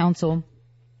DNC council,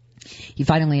 he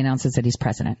finally announces that he's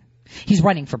president. He's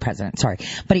running for president,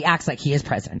 but he acts like he is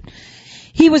president.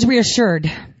 He was reassured,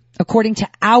 according to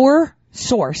our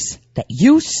source that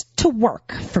used to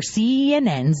work for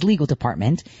CNN's legal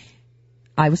department,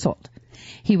 I was told.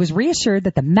 He was reassured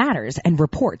that the matters and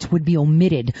reports would be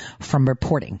omitted from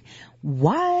reporting.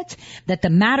 What? That the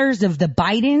matters of the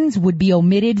Bidens would be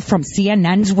omitted from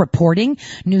CNN's reporting?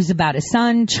 News about his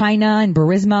son, China, and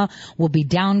Burisma will be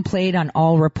downplayed on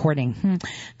all reporting.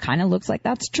 Kind of looks like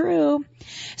that's true.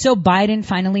 So Biden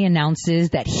finally announces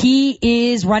that he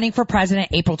is running for president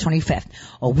April 25th.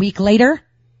 A week later,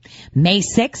 May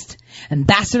 6th,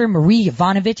 Ambassador Marie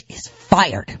Yovanovitch is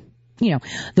fired.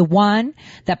 the one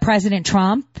that President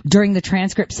Trump during the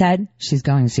transcript said she's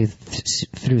going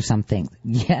through something.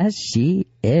 Yes, she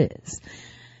is.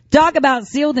 Talk about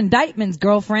sealed indictments,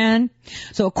 girlfriend.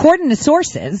 So according to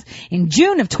sources, in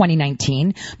June of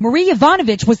 2019, Marie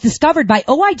Yovanovitch was discovered by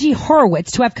OIG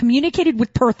Horowitz to have communicated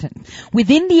with persons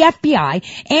within the FBI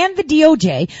and the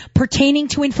DOJ pertaining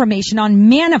to information on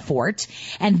Manafort,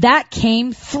 and that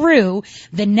came through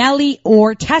the Nellie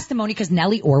Ohr testimony because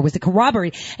Nellie Ohr was the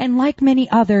corroborator. And like many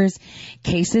others,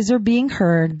 cases are being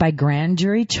heard by grand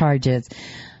jury charges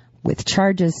with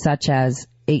charges such as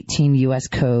 18 U.S.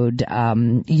 Code,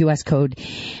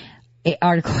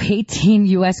 Article 18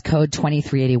 U.S. Code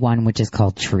 2381, which is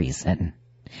called treason.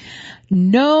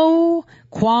 No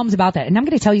qualms about that. And I'm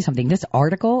going to tell you something. This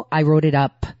article, I wrote it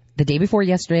up the day before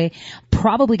yesterday,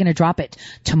 probably going to drop it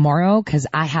tomorrow because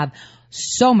I have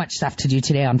so much stuff to do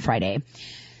today on Friday.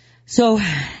 So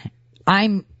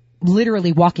I'm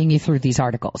literally walking you through these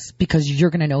articles because you're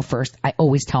going to know first. I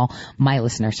always tell my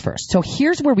listeners first. So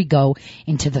here's where we go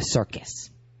into the circus.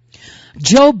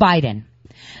 Joe Biden,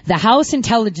 the House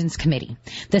Intelligence Committee,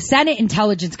 the Senate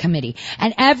Intelligence Committee,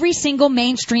 and every single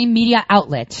mainstream media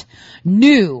outlet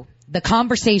knew the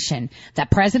conversation that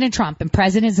President Trump and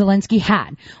President Zelensky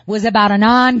had was about an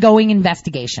ongoing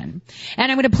investigation.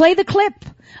 And I'm going to play the clip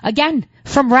again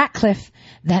from Ratcliffe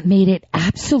that made it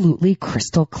absolutely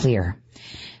crystal clear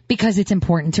because it's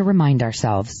important to remind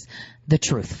ourselves the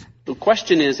truth. The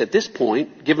question is, at this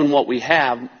point, given what we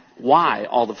have, why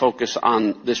all the focus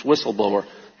on this whistleblower?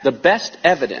 The best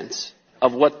evidence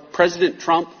of what President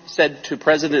Trump said to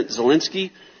President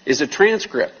Zelensky is a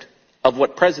transcript of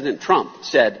what President Trump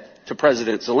said to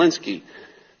President Zelensky.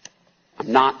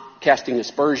 I'm not casting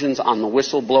aspersions on the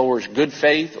whistleblower's good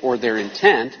faith or their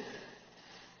intent,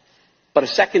 but a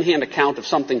secondhand account of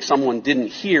something someone didn't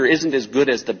hear isn't as good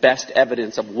as the best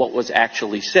evidence of what was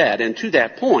actually said. And to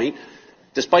that point,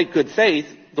 despite good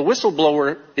faith, the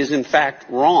whistleblower is in fact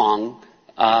wrong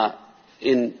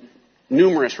in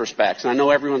numerous respects. And I know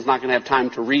everyone's not going to have time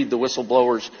to read the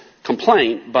whistleblower's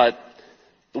complaint, but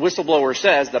the whistleblower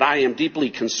says that I am deeply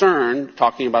concerned,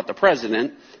 talking about the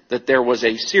president, that there was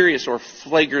a serious or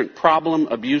flagrant problem,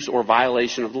 abuse, or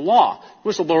violation of the law. The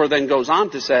whistleblower then goes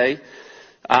on to say,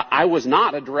 I was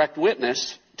not a direct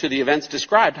witness to the events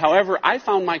described. However, I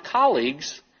found my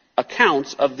colleagues'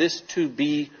 accounts of this to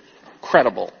be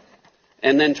credible.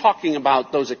 And then talking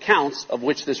about those accounts of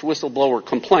which this whistleblower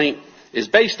complaint is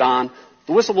based on,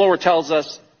 the whistleblower tells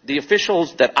us the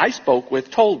officials that I spoke with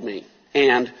told me,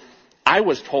 and I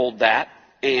was told that,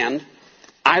 and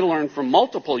I learned from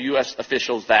multiple U.S.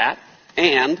 officials that,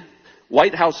 and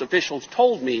White House officials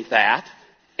told me that,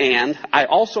 and I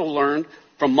also learned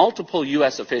from multiple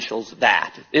U.S. officials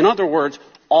that. In other words,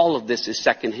 all of this is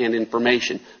secondhand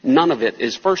information. None of it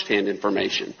is firsthand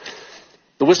information.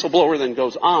 The whistleblower then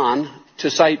goes on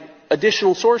to cite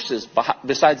additional sources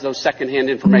besides those secondhand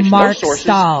information. Those sources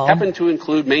happen to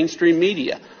include mainstream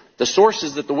media. The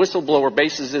sources that the whistleblower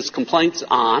bases his complaints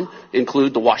on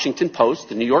include the Washington Post,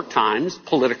 the New York Times,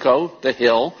 Politico, The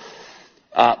Hill,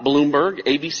 Bloomberg,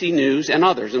 ABC News, and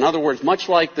others. In other words, much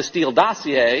like the Steele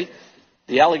dossier,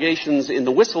 the allegations in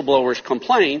the whistleblower's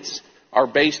complaints are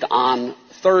based on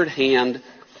third-hand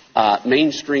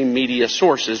mainstream media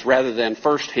sources rather than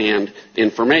first-hand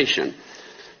information.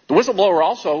 The whistleblower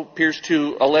also appears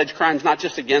to allege crimes not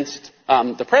just against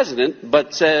the president,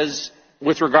 but says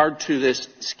with regard to this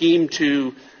scheme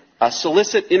to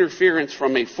solicit interference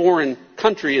from a foreign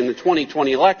country in the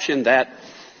 2020 election that,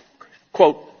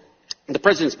 quote, the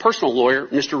president's personal lawyer,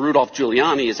 Mr. Rudolph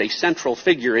Giuliani, is a central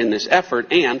figure in this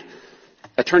effort, and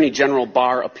Attorney General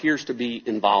Barr appears to be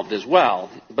involved as well.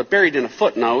 But buried in a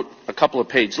footnote, a couple of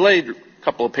pages later,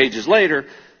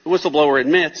 the whistleblower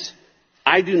admits,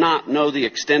 I do not know the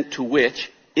extent to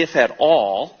which, if at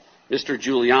all, Mr.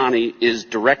 Giuliani is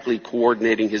directly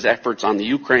coordinating his efforts on the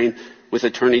Ukraine with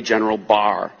Attorney General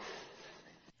Barr.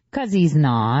 Because he's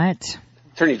not.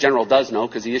 Attorney General does know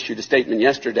because he issued a statement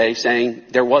yesterday saying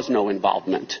there was no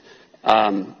involvement.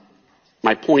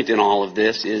 My point in all of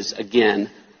this is, again,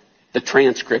 the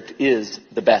transcript is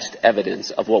the best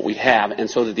evidence of what we have. And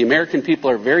so that the American people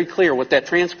are very clear what that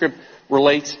transcript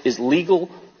relates is legal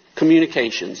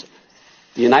communications.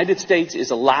 The United States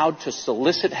is allowed to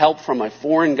solicit help from a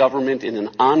foreign government in an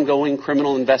ongoing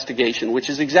criminal investigation, which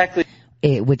is exactly...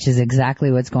 which is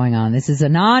exactly what's going on. This is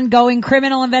an ongoing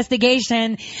criminal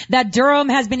investigation that Durham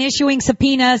has been issuing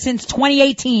subpoenas since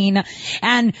 2018,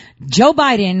 and Joe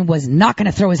Biden was not going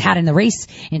to throw his hat in the race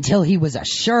until he was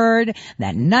assured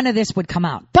that none of this would come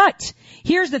out. But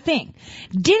here's the thing.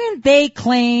 Didn't they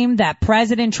claim that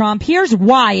President Trump, here's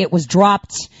why it was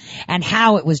dropped and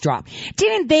how it was dropped.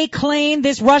 Didn't they claim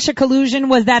this Russia collusion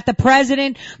was that the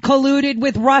president colluded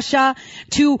with Russia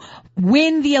to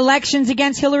win the elections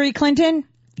against Hillary Clinton?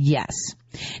 Yes.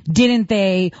 Didn't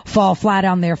they fall flat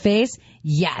on their face?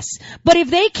 Yes. But if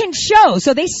they can show,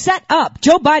 so they set up,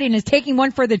 Joe Biden is taking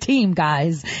one for the team,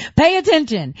 guys. Pay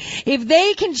attention. If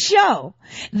they can show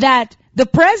that the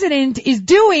president is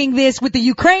doing this with the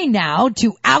Ukraine now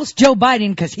to oust Joe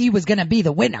Biden because he was going to be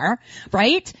the winner,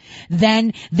 right?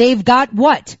 Then they've got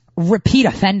what? Repeat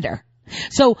offender.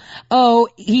 So,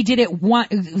 he did it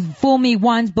fool me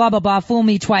once, blah, blah, blah, fool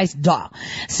me twice, duh.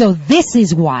 So this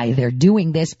is why they're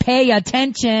doing this. Pay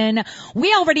attention.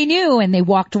 We already knew, and they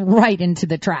walked right into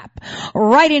the trap.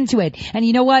 Right into it. And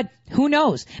you know what? Who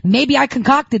knows? Maybe I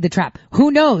concocted the trap.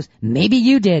 Who knows? Maybe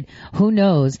you did. Who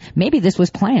knows? Maybe this was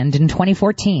planned in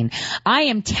 2014. I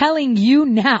am telling you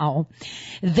now,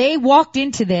 they walked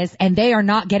into this and they are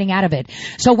not getting out of it.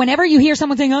 So whenever you hear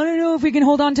someone saying, I don't know if we can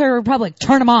hold on to a republic,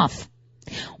 turn them off.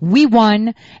 We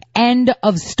won. End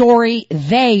of story.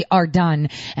 They are done.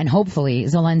 And hopefully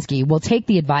Zelensky will take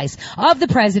the advice of the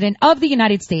president of the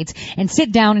United States and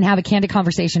sit down and have a candid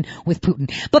conversation with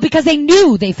Putin. But because they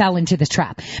knew they fell into this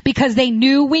trap, because they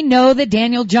knew, we know that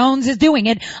Daniel Jones is doing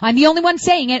it. I'm the only one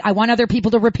saying it. I want other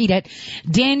people to repeat it.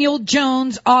 Daniel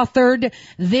Jones authored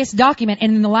this document,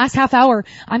 and in the last half hour,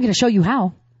 I'm going to show you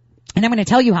how. And I'm going to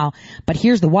tell you how, but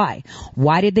here's the why.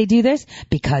 Why did they do this?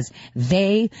 Because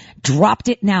they dropped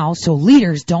it now so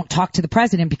leaders don't talk to the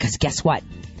president, because guess what?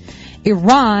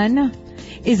 Iran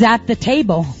is at the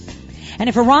table. And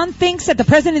if Iran thinks that the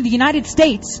president of the United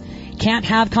States can't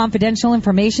have confidential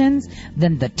information,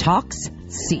 then the talks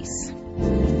cease.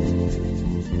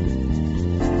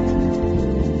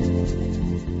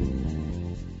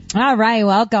 All right,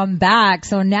 welcome back.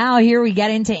 So now here we get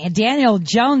into Daniel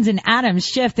Jones and Adam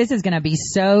Schiff. This is going to be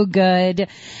so good.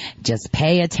 Just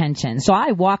pay attention. So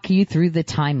I walk you through the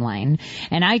timeline,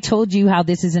 and I told you how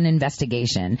this is an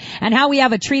investigation and how we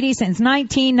have a treaty since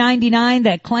 1999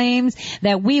 that claims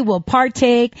that we will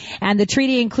partake, and the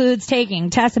treaty includes taking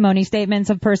testimony, statements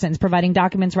of persons, providing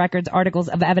documents, records, articles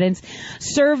of evidence,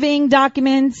 serving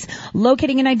documents,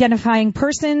 locating and identifying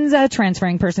persons,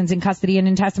 transferring persons in custody and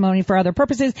in testimony for other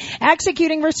purposes,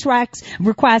 executing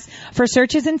requests for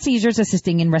searches and seizures,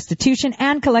 assisting in restitution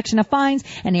and collection of fines,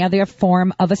 any other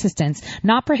form of assistance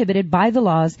not prohibited by the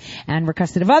laws, and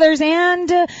requested of others.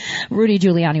 And Rudy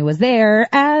Giuliani was there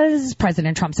as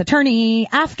President Trump's attorney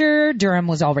after Durham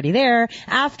was already there,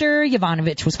 after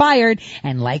Yovanovitch was fired.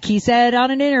 And like he said on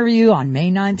an interview on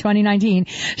May 9, 2019,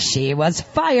 she was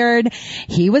fired.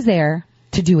 He was there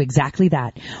to do exactly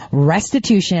that.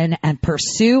 Restitution and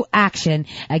pursue action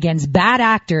against bad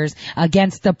actors,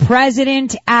 against the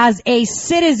president as a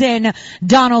citizen,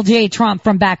 Donald J. Trump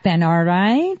from back then, all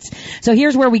right? So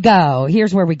here's where we go.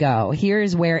 Here's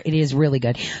where it is really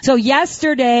good. So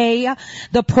yesterday,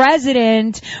 the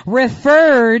president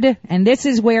referred, and this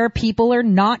is where people are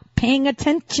not paying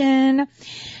attention,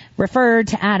 referred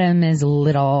to Adam as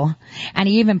little, and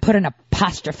he even put an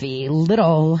apostrophe,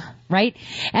 little, right?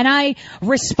 And I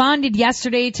responded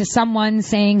yesterday to someone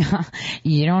saying,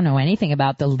 you don't know anything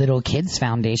about the Little Kids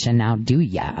Foundation now, do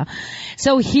ya?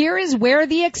 So here is where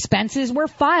the expenses were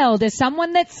filed. As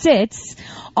someone that sits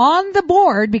on the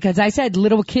board, because I said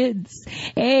little kids.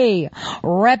 Hey,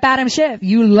 Rep. Adam Schiff,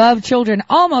 you love children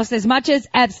almost as much as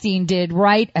Epstein did,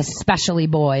 right? Especially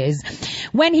boys.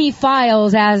 When he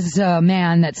files as a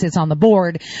man that sits on the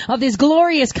board of this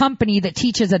glorious company that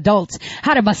teaches adults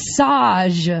how to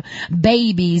massage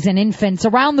babies and infants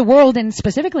around the world, and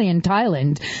specifically in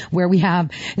Thailand, where we have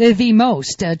the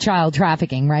most child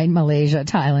trafficking, right? Malaysia,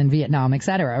 Thailand, Vietnam,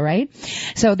 etc., right?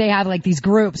 So they have like these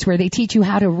groups where they teach you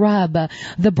how to rub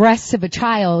the breasts of a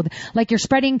child, like you're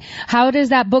spreading, how does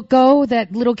that book go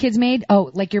that little kids made? Oh,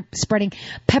 like you're spreading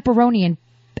pepperoni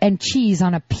and cheese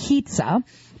on a pizza.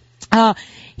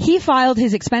 He filed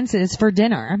his expenses for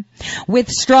dinner with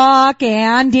Strzok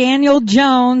and Daniel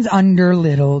Jones under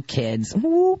little kids.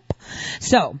 Whoop.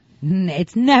 So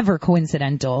It's never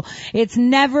coincidental. It's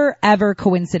never, ever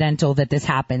coincidental that this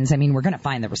happens. I mean, we're going to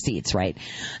find the receipts, right?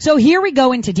 So here we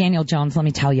go into Daniel Jones. Let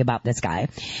me tell you about this guy.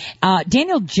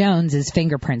 Daniel Jones's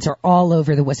fingerprints are all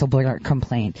over the whistleblower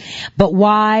complaint. But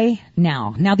why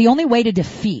now? Now, the only way to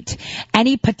defeat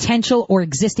any potential or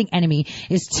existing enemy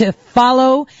is to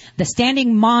follow the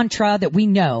standing mantra that we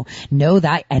know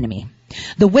thy enemy.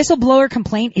 The whistleblower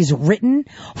complaint is written,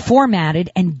 formatted,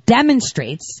 and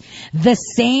demonstrates the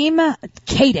same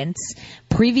cadence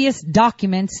previous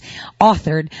documents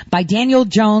authored by Daniel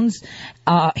Jones,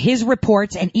 his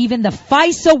reports, and even the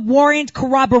FISA warrant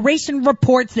corroboration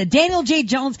reports that Daniel J.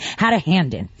 Jones had a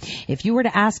hand in. If you were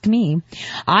to ask me,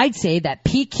 I'd say that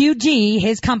PQG,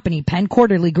 his company, Penn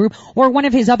Quarterly Group, or one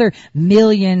of his other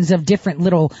millions of different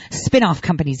little spin-off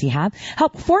companies he had,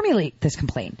 helped formulate this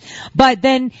complaint. But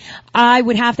then I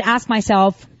would have to ask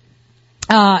myself,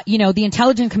 the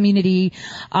intelligence community,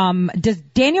 does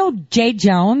Daniel J.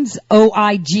 Jones,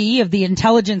 OIG of the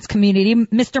intelligence community,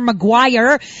 Mr.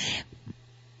 McGuire,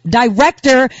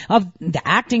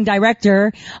 acting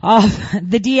director of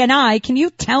the DNI, can you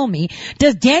tell me,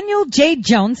 does Daniel J.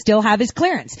 Jones still have his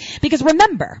clearance? Because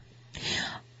remember,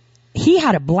 he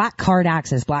had a black card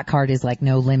access. Black card is like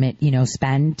no limit,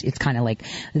 spend. It's kind of like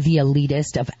the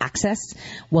elitist of access.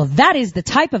 Well, that is the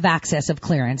type of access of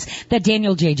clearance that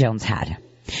Daniel J. Jones had.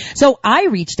 So I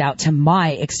reached out to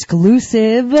my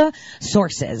exclusive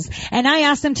sources and I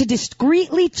asked them to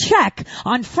discreetly check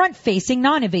on front-facing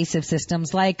non-invasive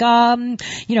systems like,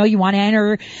 you want to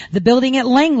enter the building at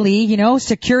Langley,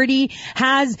 security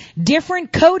has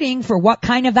different coding for what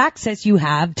kind of access you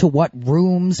have to what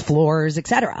rooms, floors,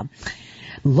 etc.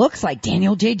 Looks like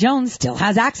Daniel J. Jones still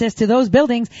has access to those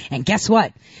buildings. And guess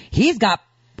what? He's got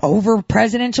over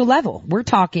presidential level. We're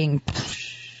talking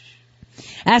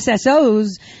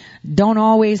SSOs don't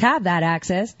always have that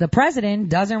access. The president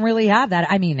doesn't really have that.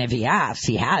 I mean, if he asks,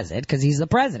 he has it because he's the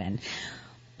president.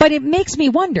 But it makes me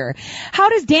wonder, how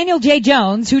does Daniel J.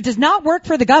 Jones, who does not work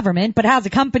for the government but has a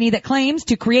company that claims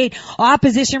to create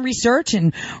opposition research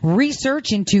and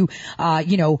research into,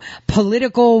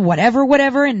 political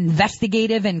whatever,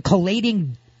 investigative and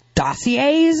collating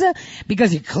dossiers,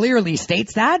 because he clearly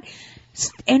states that,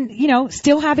 and,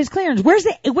 still have his clearance? Where's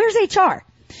HR?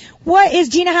 What is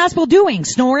Gina Haspel doing?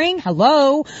 Snoring?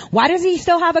 Hello? Why does he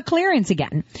still have a clearance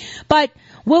again? But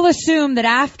we'll assume that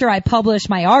after I publish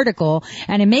my article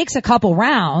and it makes a couple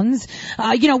rounds,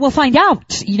 we'll find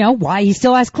out, why he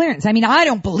still has clearance. I mean, I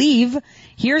don't believe,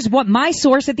 here's what my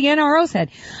source at the NRO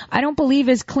said. I don't believe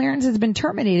his clearance has been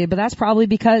terminated, but that's probably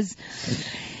because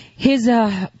his,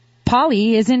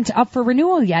 poly isn't up for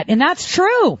renewal yet. And that's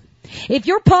true. If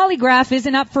your polygraph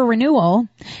isn't up for renewal,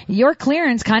 your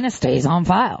clearance kind of stays on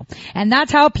file. And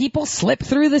that's how people slip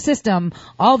through the system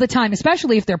all the time,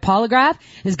 especially if their polygraph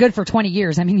is good for 20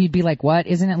 years. I mean, you'd be like, what?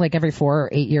 Isn't it like every 4 or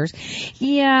 8 years?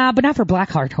 Yeah, but not for black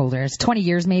card holders. 20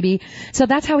 years maybe. So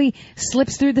that's how he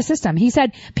slips through the system. He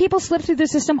said people slip through the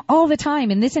system all the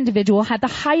time, and this individual had the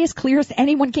highest clearance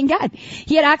anyone can get.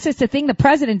 He had access to things the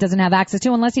president doesn't have access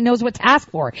to unless he knows what to ask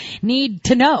for. Need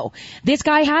to know. This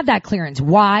guy had that clearance.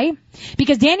 Why?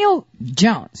 Because Daniel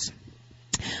Jones,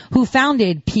 who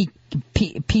founded PQJ,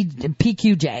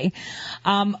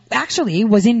 actually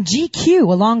was in GQ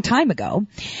a long time ago,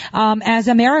 as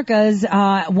America's,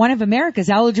 one of America's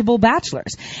eligible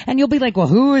bachelors. And you'll be like, well,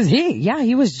 who is he? Yeah,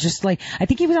 he was just like, I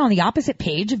think he was on the opposite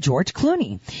page of George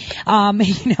Clooney.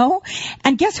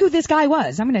 And guess who this guy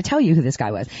was? I'm going to tell you who this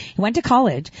guy was. He went to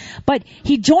college, but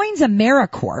he joins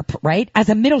AmeriCorps, right, as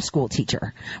a middle school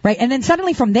teacher, right? And then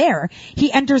suddenly from there,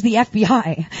 he enters the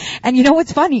FBI. And you know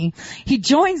what's funny? He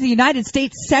joins the United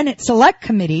States Senate Select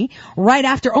Committee right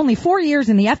after only 4 years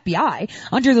in the FBI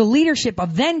under the leadership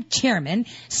of then Chairman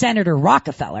Senator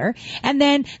Rockefeller, and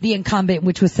then the incumbent,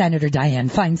 which was Senator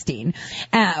Dianne Feinstein,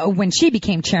 when she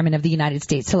became chairman of the United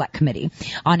States Select Committee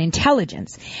on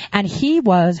Intelligence. And he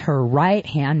was her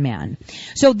right-hand man.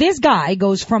 So this guy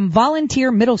goes from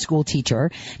volunteer middle school teacher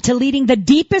to leading the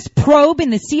deepest probe in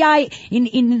the CIA,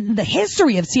 in the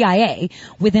history of CIA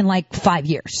within like 5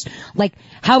 years. Like,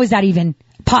 how is that even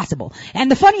possible? And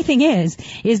the funny thing is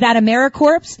that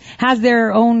AmeriCorps has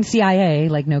their own CIA,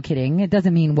 like no kidding. It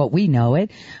doesn't mean what we know it,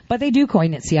 but they do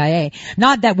coin it CIA.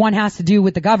 Not that one has to do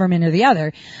with the government or the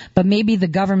other, but maybe the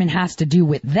government has to do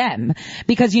with them.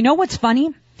 Because you know what's funny?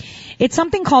 It's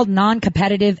something called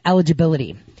non-competitive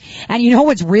eligibility. And you know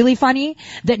what's really funny?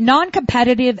 That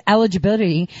non-competitive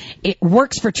eligibility, it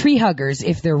works for tree huggers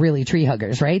if they're really tree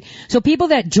huggers, right? So people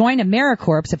that join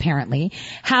AmeriCorps apparently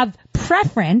have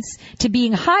preference to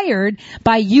being hired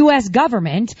by U.S.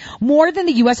 government more than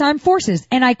the U.S. Armed Forces.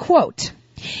 And I quote,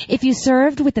 If you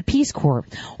served with the Peace Corps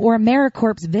or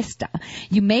AmeriCorps Vista,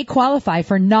 you may qualify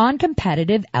for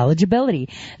non-competitive eligibility.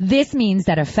 This means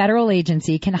that a federal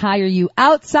agency can hire you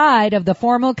outside of the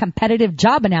formal competitive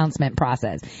job announcement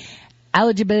process.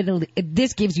 Eligibility.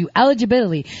 This gives you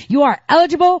eligibility. You are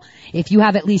eligible if you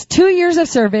have at least 2 years of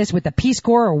service with the Peace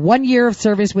Corps or 1 year of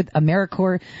service with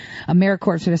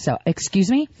AmeriCorps Vista. Excuse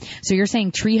me? So you're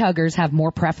saying tree huggers have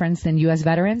more preference than U.S.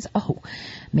 veterans? Oh,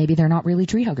 maybe they're not really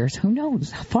tree huggers. Who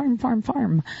knows? Farm.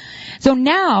 So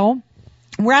now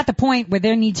we're at the point where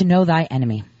they need to know thy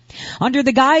enemy. Under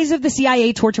the guise of the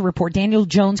CIA torture report, Daniel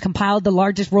Jones compiled the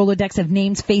largest Rolodex of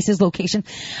names, faces, locations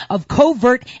of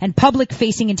covert and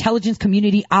public-facing intelligence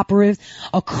community operatives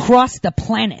across the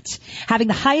planet, having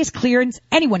the highest clearance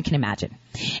anyone can imagine.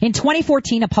 In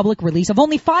 2014, a public release of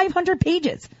only 500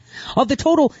 pages of the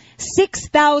total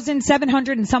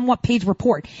 6,700 and somewhat page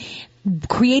report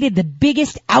created the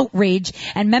biggest outrage,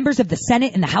 and members of the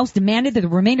Senate and the House demanded that the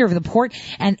remainder of the report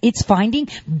and its finding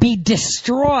be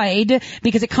destroyed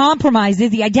because it compromises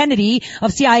the identity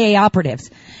of CIA operatives.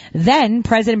 Then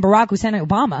President Barack Hussein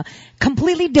Obama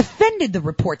completely defended the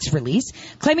report's release,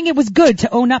 claiming it was good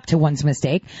to own up to one's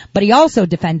mistake, but he also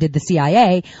defended the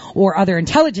CIA or other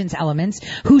intelligence elements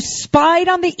who spied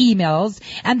on the emails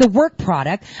and the work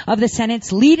product of the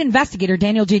Senate's lead investigator,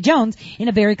 Daniel J. Jones, in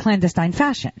a very clandestine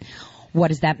fashion. What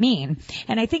does that mean?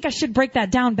 And I think I should break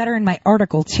that down better in my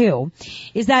article too,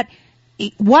 is that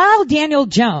while Daniel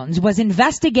Jones was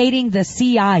investigating the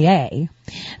CIA,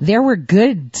 there were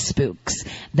good spooks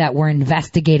that were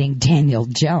investigating Daniel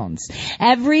Jones.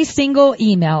 Every single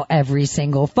email, every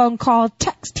single phone call,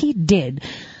 text he did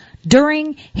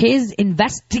during his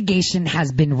investigation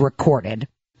has been recorded.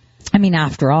 I mean,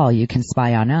 after all, you can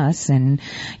spy on us and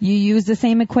you use the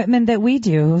same equipment that we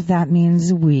do. That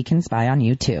means we can spy on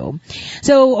you too.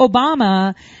 So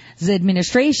Obama's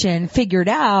administration figured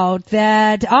out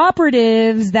that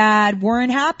operatives that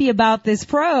weren't happy about this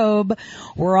probe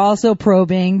were also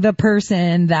probing the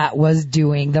person that was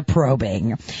doing the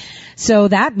probing. So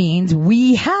that means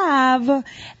we have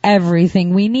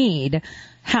everything we need.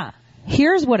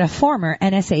 Here's what a former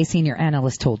NSA senior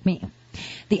analyst told me.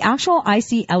 The actual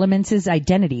IC Elements'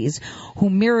 identities, who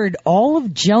mirrored all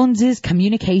of Jones's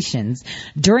communications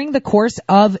during the course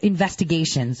of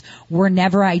investigations, were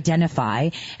never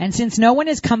identified. And since no one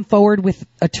has come forward with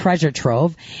a treasure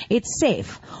trove, it's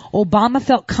safe. Obama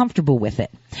felt comfortable with it.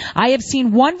 I have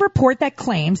seen one report that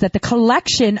claims that the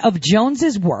collection of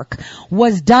Jones's work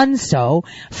was done so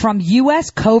from U.S.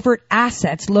 covert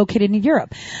assets located in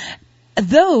Europe.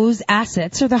 Those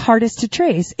assets are the hardest to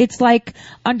trace. It's like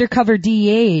undercover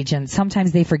DEA agents.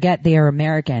 Sometimes they forget they are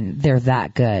American. They're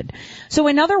that good. So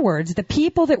in other words, the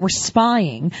people that were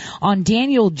spying on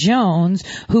Daniel Jones,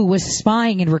 who was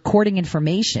spying and recording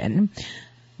information,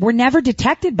 were never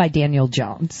detected by Daniel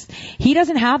Jones. He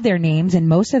doesn't have their names, and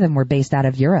most of them were based out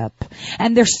of Europe.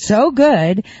 And they're so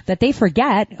good that they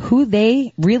forget who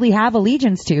they really have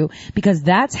allegiance to, because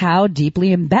that's how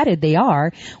deeply embedded they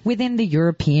are within the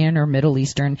European or Middle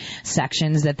Eastern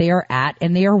sections that they are at,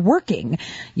 and they are working,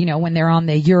 when they're on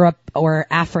the Europe or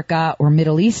Africa or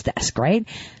Middle East desk, right?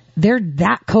 They're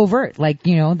that covert, like,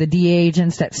 the DEA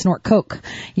agents that snort coke,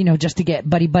 just to get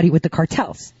buddy-buddy with the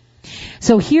cartels.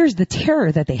 So here's the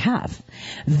terror that they have.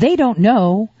 They don't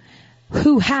know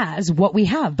who has what we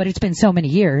have, but it's been so many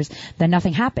years that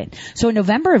nothing happened. So in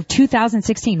November of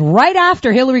 2016, right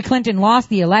after Hillary Clinton lost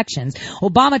the elections,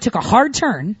 Obama took a hard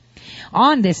turn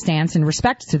on this stance in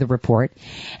respect to the report,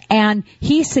 and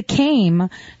he succumbed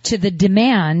to the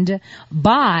demand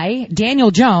by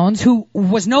Daniel Jones, who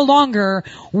was no longer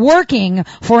working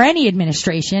for any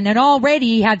administration and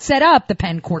already had set up the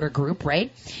Penn Quarter Group,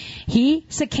 right? He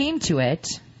succumbed to it,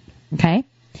 okay?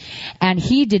 And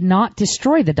he did not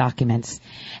destroy the documents,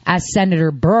 as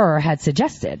Senator Burr had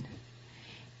suggested.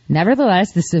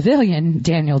 Nevertheless, the civilian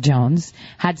Daniel Jones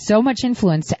had so much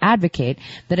influence to advocate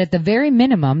that at the very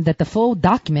minimum that the full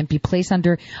document be placed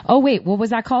under, what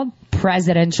was that called?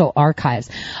 Presidential archives.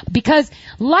 Because,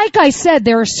 like I said,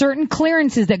 there are certain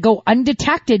clearances that go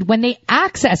undetected when they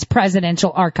access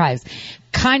presidential archives.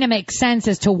 Kind of makes sense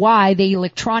as to why they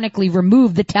electronically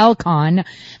removed the Telcon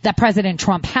that President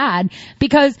Trump had,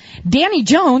 because Danny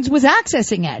Jones was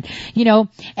accessing it,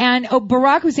 and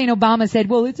Barack Hussein Obama said,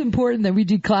 well, it's important that we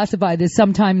declassify this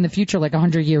sometime in the future, like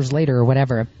 100 years later or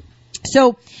whatever.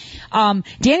 So,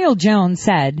 Daniel Jones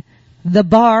said, the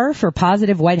bar for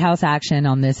positive White House action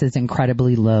on this is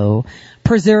incredibly low.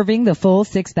 Preserving the full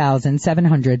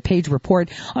 6,700-page report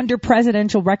under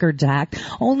Presidential Records Act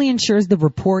only ensures the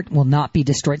report will not be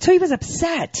destroyed. So he was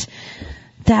upset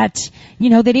that, they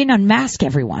didn't unmask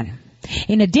everyone.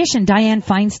 In addition, Dianne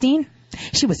Feinstein,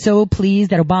 She was so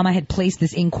pleased that Obama had placed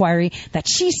this inquiry that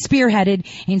she spearheaded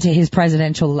into his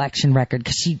presidential election record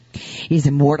because she is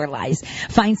immortalized.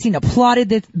 Feinstein applauded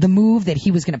the move that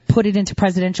he was going to put it into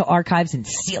presidential archives and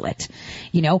seal it,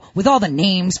 with all the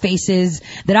names, faces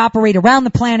that operate around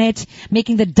the planet,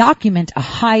 making the document a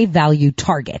high-value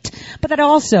target. But that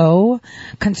also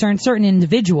concerned certain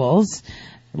individuals,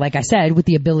 like I said, with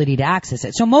the ability to access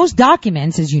it. So most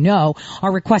documents, as you know,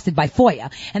 are requested by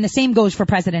FOIA. And the same goes for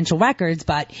presidential records,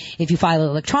 but if you file it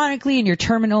electronically in your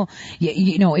terminal,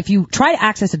 if you try to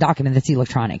access a document that's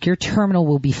electronic, your terminal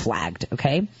will be flagged,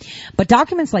 okay? But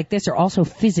documents like this are also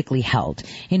physically held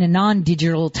in a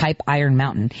non-digital type Iron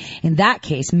Mountain. In that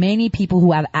case, many people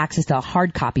who have access to a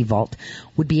hard copy vault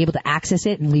would be able to access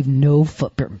it and leave no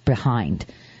footprint behind.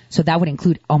 So that would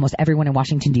include almost everyone in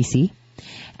Washington, D.C.,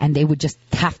 and they would just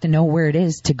have to know where it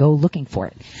is to go looking for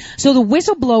it. So the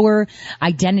whistleblower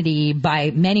identity by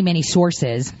many, many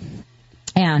sources,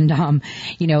 and,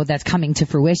 that's coming to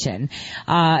fruition,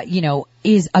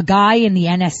 is a guy in the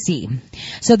NSC.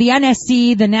 So the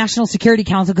NSC, the National Security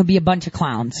Council, could be a bunch of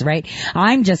clowns, right?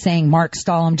 I'm just saying Mark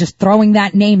Stahl. I'm just throwing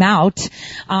that name out.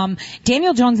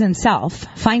 Daniel Jones himself,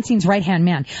 Feinstein's right-hand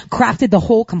man, crafted the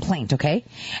whole complaint, okay?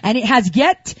 And it has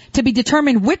yet to be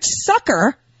determined which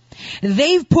sucker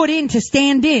they've put in to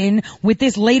stand in with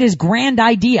this latest grand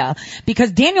idea,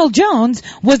 because Daniel Jones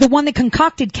was the one that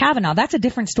concocted Kavanaugh. That's a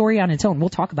different story on its own. We'll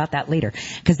talk about that later,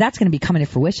 because that's going to be coming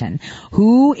to fruition.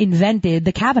 Who invented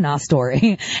the Kavanaugh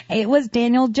story? It was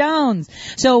Daniel Jones.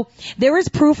 So there is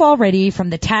proof already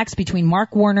from the text between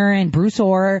Mark Warner and Bruce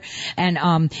Orr and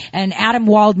Adam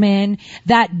Waldman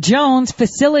that Jones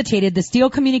facilitated the Steele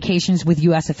communications with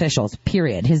U.S. officials,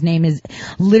 period. His name is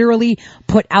literally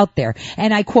put out there.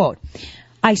 And I quote,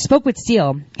 I spoke with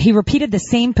Steele. He repeated the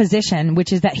same position,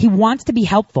 which is that he wants to be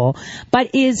helpful,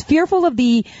 but is fearful of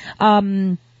the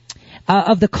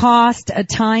cost,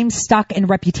 time, stock, and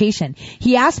reputation.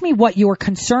 He asked me what your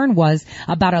concern was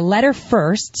about a letter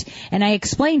first, and I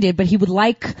explained it, but he would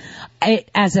like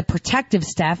it as a protective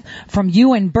step from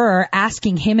you and Burr,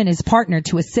 asking him and his partner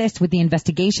to assist with the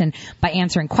investigation by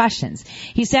answering questions.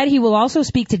 He said he will also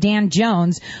speak to Dan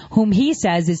Jones, whom he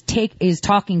says is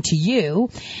talking to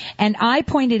you, and I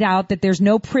pointed out that there's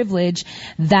no privilege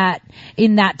that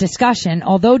in that discussion.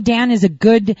 Although Dan is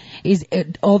good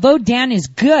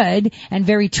and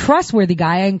very trustworthy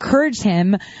guy, I encouraged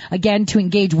him again to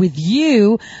engage with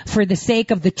you for the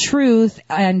sake of the truth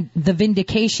and the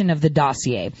vindication of the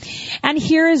dossier. And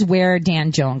here is where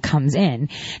Dan Jones comes in.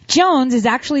 Jones is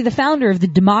actually the founder of the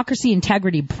Democracy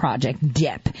Integrity Project,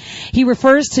 DIP. He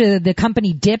refers to the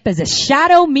company DIP as a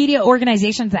shadow media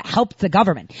organization that helps the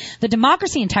government. The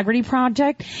Democracy Integrity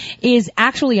Project is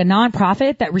actually a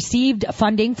nonprofit that received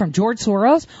funding from George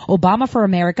Soros, Obama for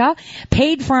America,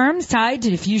 paid firms tied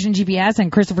to Fusion GPS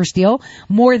and Christopher Steele.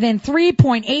 More than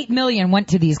 $3.8 million went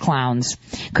to these clowns,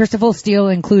 Christopher Steele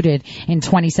included, in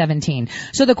 2017.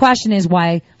 So the question is,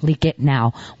 why leak it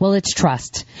now? Well, it's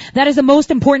trust. That is the most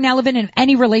important element in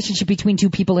any relationship between two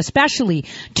people, especially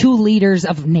two leaders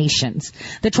of nations.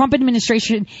 The Trump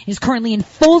administration is currently in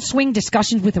full swing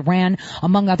discussions with Iran,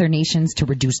 among other nations, to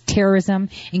reduce terrorism,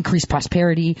 increase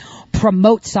prosperity,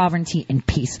 promote sovereignty and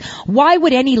peace. Why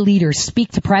would any leader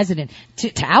speak to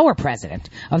our president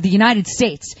of the United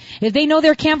States if they know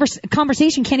their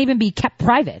conversation can't even be kept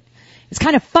private? It's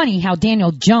kind of funny how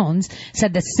Daniel Jones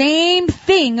said the same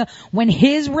thing when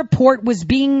his report was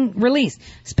being released.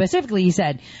 Specifically, he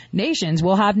said, nations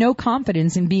will have no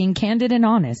confidence in being candid and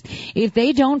honest if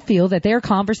they don't feel that their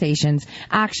conversations,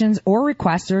 actions, or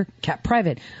requests are kept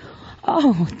private.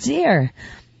 Oh, dear.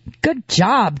 Good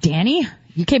job, Danny.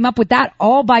 You came up with that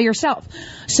all by yourself.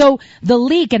 So the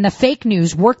leak and the fake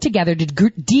news work together to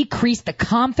decrease the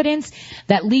confidence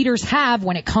that leaders have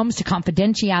when it comes to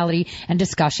confidentiality and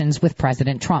discussions with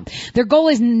President Trump. Their goal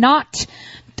is not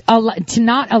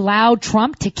allow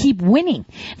Trump to keep winning.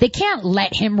 They can't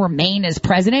let him remain as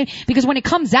president, because when it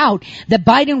comes out that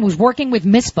Biden was working with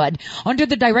Misfud under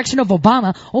the direction of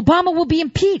Obama, Obama will be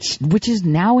impeached, which is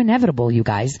now inevitable, you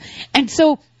guys. And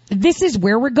so this is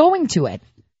where we're going to it.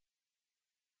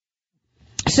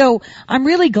 So I'm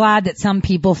really glad that some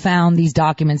people found these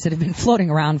documents that have been floating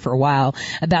around for a while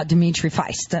about Dimitri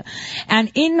Feist.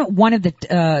 And in one of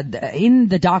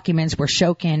the documents where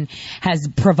Shokin has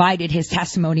provided his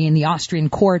testimony in the Austrian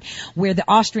court, where the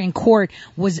Austrian court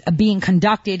was being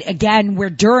conducted, again, where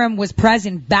Durham was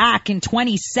present back in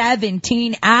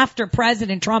 2017 after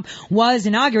President Trump was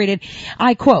inaugurated,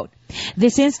 I quote,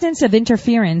 This instance of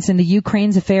interference in the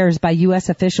Ukraine's affairs by U.S.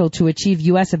 official to achieve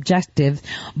U.S. objectives,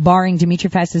 barring Dmitry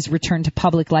Medvedev's return to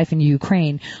public life in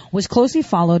Ukraine, was closely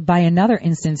followed by another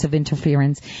instance of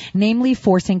interference, namely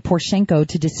forcing Poroshenko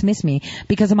to dismiss me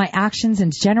because of my actions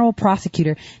and general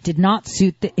prosecutor did not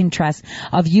suit the interests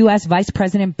of U.S. Vice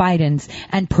President Biden's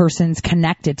and persons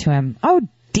connected to him. Oh,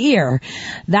 dear,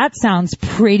 that sounds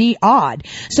pretty odd.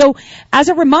 So, as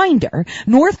a reminder,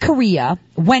 North Korea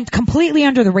went completely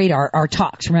under the radar, our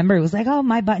talks. Remember, it was like, oh,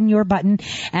 my button, your button,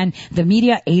 and the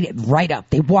media ate it right up.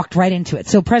 They walked right into it.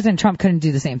 So President Trump couldn't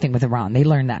do the same thing with Iran. They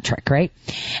learned that trick, right?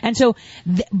 And so,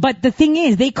 but the thing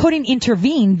is, they couldn't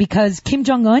intervene because Kim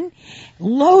Jong-un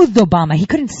loathed Obama. He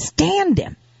couldn't stand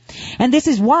him. And this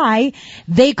is why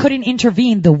they couldn't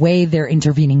intervene the way they're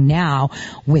intervening now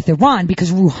with Iran,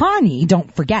 because Rouhani,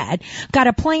 don't forget, got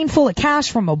a plane full of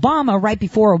cash from Obama right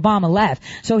before Obama left.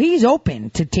 So he's open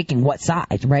to taking what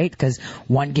side, right? Because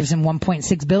one gives him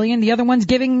 $1.6 billion, the other one's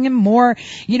giving him more,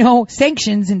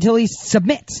 sanctions until he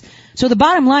submits. So the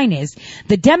bottom line is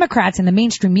the Democrats and the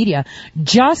mainstream media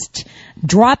just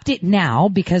dropped it now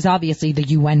because obviously the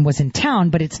UN was in town,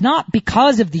 but it's not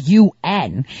because of the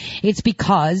UN. It's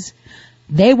because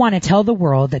they want to tell the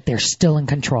world that they're still in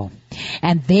control.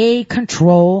 And they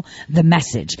control the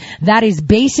message. That is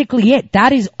basically it.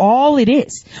 That is all it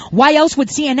is. Why else would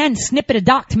CNN snip at a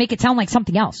doc to make it sound like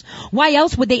something else? Why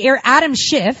else would they air Adam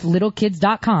Schiff,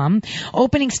 littlekids.com,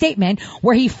 opening statement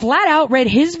where he flat out read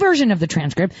his version of the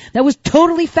transcript that was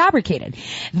totally fabricated?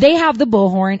 They have the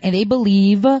bullhorn and they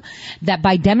believe that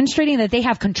by demonstrating that they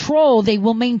have control, they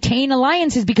will maintain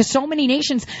alliances because so many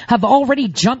nations have already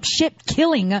jumped ship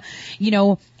killing,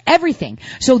 everything.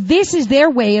 So this is their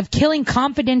way of killing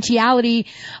confidentiality,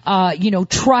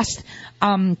 trust,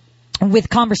 with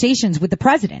conversations with the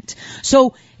president.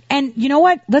 So, and you know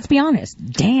what? Let's be honest.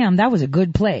 Damn, that was a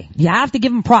good play. You have to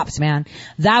give them props, man.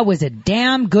 That was a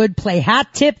damn good play. Hat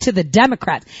tip to the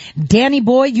Democrats. Danny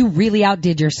boy, you really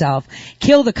outdid yourself.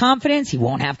 Kill the confidence. He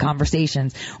won't have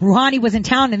conversations. Rouhani was in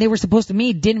town and they were supposed to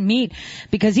meet, didn't meet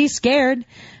because he's scared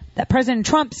that President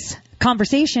Trump's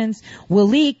conversations will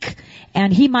leak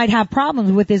and he might have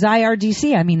problems with his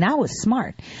IRGC. I mean, that was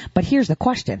smart. But here's the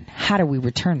question. How do we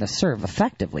return the serve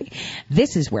effectively?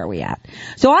 This is where we at.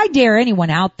 So I dare anyone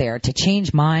out there to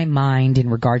change my mind in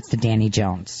regards to Danny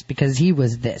Jones because he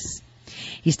was this.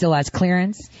 He still has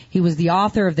clearance. He was the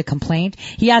author of the complaint.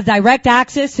 He has direct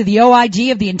access to the OIG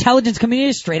of the intelligence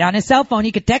community straight on his cell phone.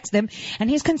 He could text them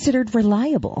and he's considered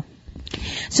reliable.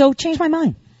 So change my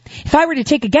mind. If I were to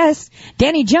take a guess,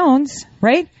 Danny Jones,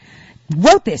 right,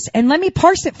 wrote this. And let me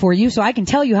parse it for you so I can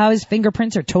tell you how his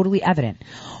fingerprints are totally evident.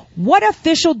 What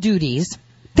official duties,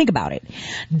 think about it,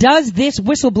 does this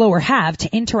whistleblower have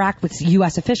to interact with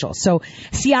U.S. officials? So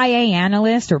CIA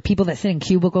analysts or people that sit in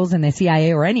cubicles in the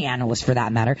CIA or any analyst for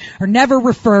that matter are never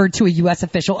referred to a U.S.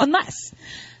 official unless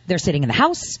they're sitting in the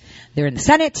House, they're in the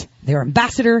Senate, they're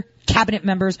ambassador, cabinet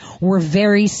members, or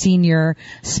very senior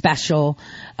special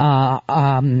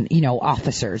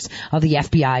officers of the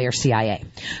FBI or CIA.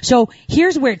 So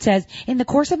here's where it says, in the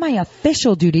course of my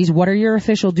official duties, what are your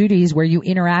official duties where you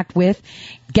interact with,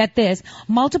 get this,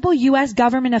 multiple U.S.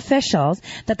 government officials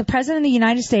that the President of the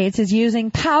United States is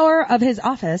using power of his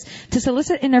office to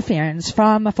solicit interference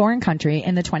from a foreign country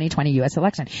in the 2020 U.S.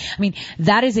 election. I mean,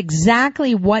 that is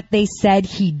exactly what they said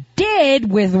he did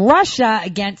with Russia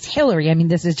against Hillary. I mean,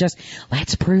 this is just,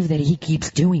 let's prove that he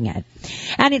keeps doing it.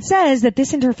 And it says that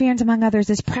this interference, among others,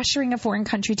 is pressuring a foreign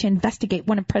country to investigate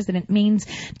one of President Main's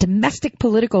domestic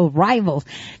political rivals.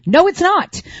 No, it's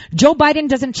not. Joe Biden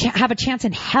doesn't have a chance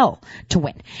in hell to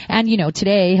win. And,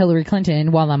 today, Hillary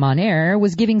Clinton, while I'm on air,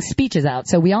 was giving speeches out.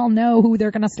 So we all know who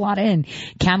they're going to slot in.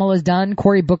 Kamala's done.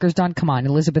 Cory Booker's done. Come on.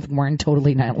 Elizabeth Warren,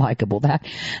 totally not likable.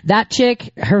 That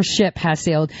chick, her ship has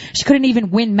sailed. She couldn't even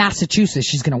win Massachusetts.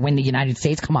 She's going to win the United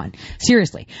States. Come on.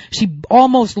 Seriously. She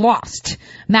almost lost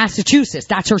Massachusetts.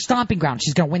 That's her stomping ground.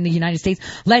 She's going to win the United States.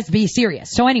 Let's be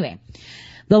serious. So anyway,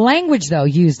 the language, though,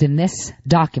 used in this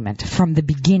document from the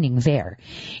beginning there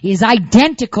is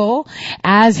identical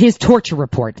as his torture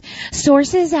report.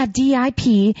 Sources at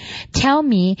DIP tell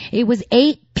me it was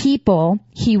 8 people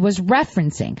he was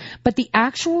referencing, but the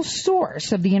actual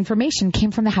source of the information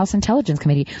came from the House Intelligence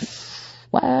Committee.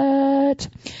 What?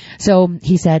 So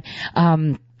he said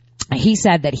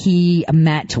that he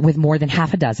met with more than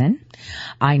half a dozen.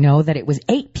 I know that it was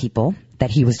 8 people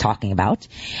that he was talking about.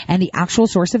 And the actual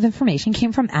source of information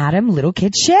came from Adam Little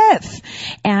Kid Schiff.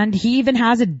 And he even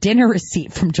has a dinner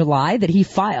receipt from July that he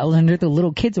filed under the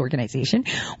Little Kids organization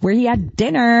where he had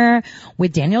dinner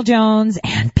with Daniel Jones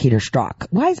and Peter Strzok.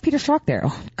 Why is Peter Strzok there?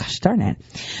 Oh, gosh darn it.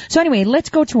 So anyway, let's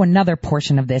go to another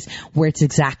portion of this where it's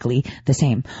exactly the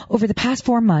same. Over the past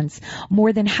 4 months,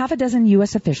 more than half a dozen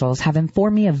U.S. officials have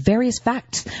informed me of various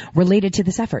facts related to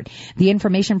this effort. The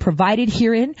information provided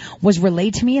herein was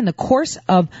relayed to me in the course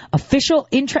of official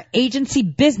intra-agency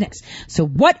business. So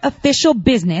what official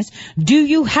business do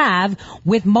you have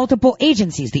with multiple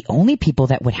agencies? The only people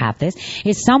that would have this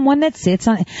is someone that sits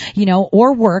on,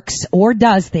 or works or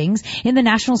does things in the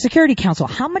National Security Council.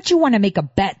 How much you want to make a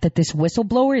bet that this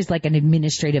whistleblower is like an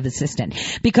administrative assistant?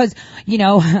 Because,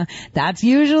 that's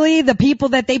usually the people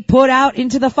that they put out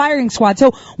into the firing squad.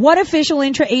 So what official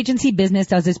intra-agency business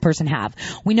does this person have?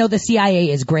 We know the CIA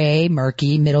is gray,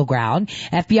 murky, middle ground.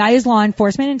 FBI is law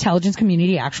enforcement, intelligence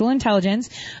community, actual intelligence.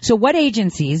 So what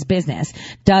agency's business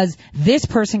does this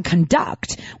person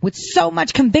conduct with so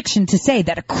much conviction to say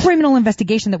that a criminal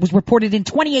investigation that was reported in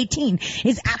 2018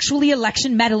 is actually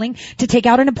election meddling to take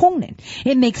out an opponent?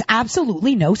 It makes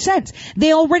absolutely no sense.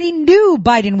 They already knew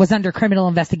Biden was under criminal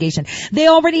investigation. They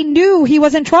already knew he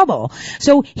was in trouble.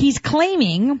 So he's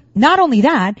claiming not only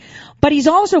that, but he's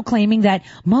also claiming that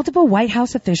multiple White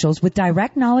House officials with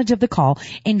direct knowledge of the call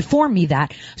informed me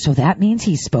that. So that means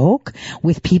he spoke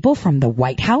with people from the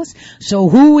White House. So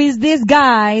who is this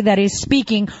guy that is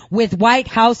speaking with White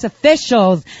House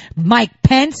officials? Mike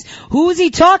Pence? Who is he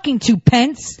talking to,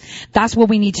 Pence? That's what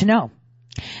we need to know.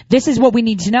 This is what we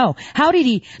need to know. How did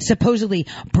he supposedly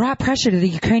brought pressure to the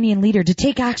Ukrainian leader to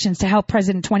take actions to help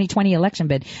President 2020 election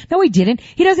bid? No, he didn't.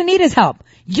 He doesn't need his help.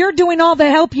 You're doing all the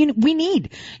help we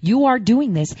need. You are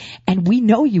doing this, and we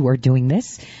know you are doing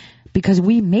this because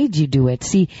we made you do it.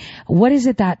 See, what is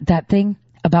it that thing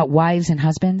about wives and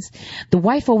husbands? The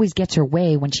wife always gets her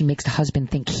way when she makes the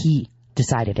husband think he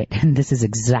decided it, and this is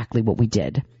exactly what we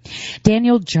did.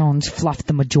 Daniel Jones fluffed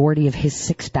the majority of his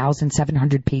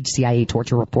 6,700-page CIA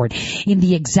torture report in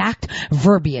the exact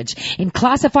verbiage. In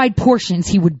classified portions,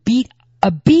 he would beef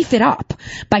it up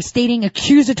by stating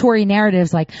accusatory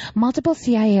narratives like multiple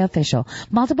CIA official,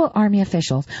 multiple army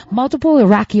officials, multiple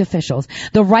Iraqi officials.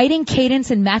 The writing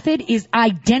cadence and method is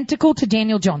identical to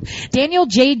Daniel Jones. Daniel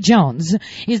J. Jones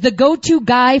is the go-to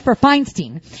guy for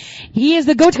Feinstein. He is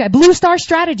the go-to guy. Blue Star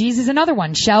Strategies is another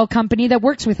one, shell company that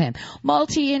works with him.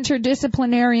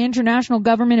 Multi-interdisciplinary international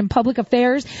government and public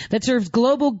affairs that serves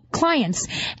global clients,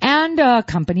 and a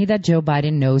company that Joe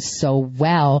Biden knows so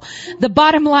well. The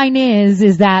bottom line is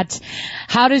that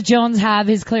how does Jones have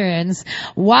his clearance?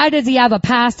 Why does he have a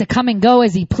pass to come and go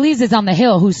as he pleases on the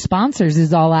Hill, who sponsors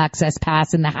his all-access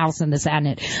pass in the House and the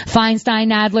Senate?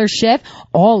 Feinstein, Adler, Schiff,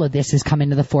 all of this is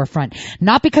coming to the forefront.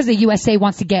 Not because the USA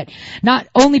wants to get, not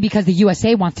only because the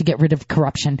USA wants to get rid of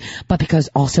corruption, but because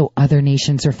also other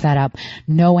nations are fed up.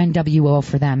 No NWO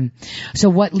for them. So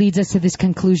what leads us to this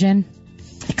conclusion?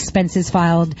 Expenses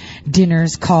filed,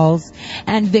 dinners, calls,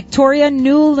 and Victoria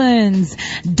Nuland's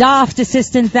daft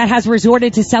assistant that has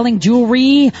resorted to selling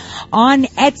jewelry on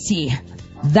Etsy.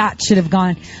 That should have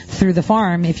gone through the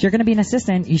farm. If you're going to be an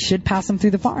assistant, you should pass them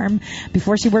through the farm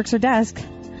before she works her desk.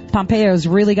 Pompeo's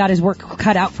really got his work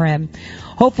cut out for him.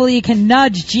 Hopefully he can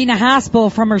nudge Gina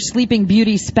Haspel from her Sleeping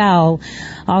Beauty spell.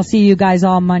 I'll see you guys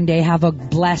all Monday. Have a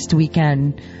blessed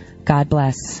weekend. God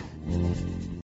bless.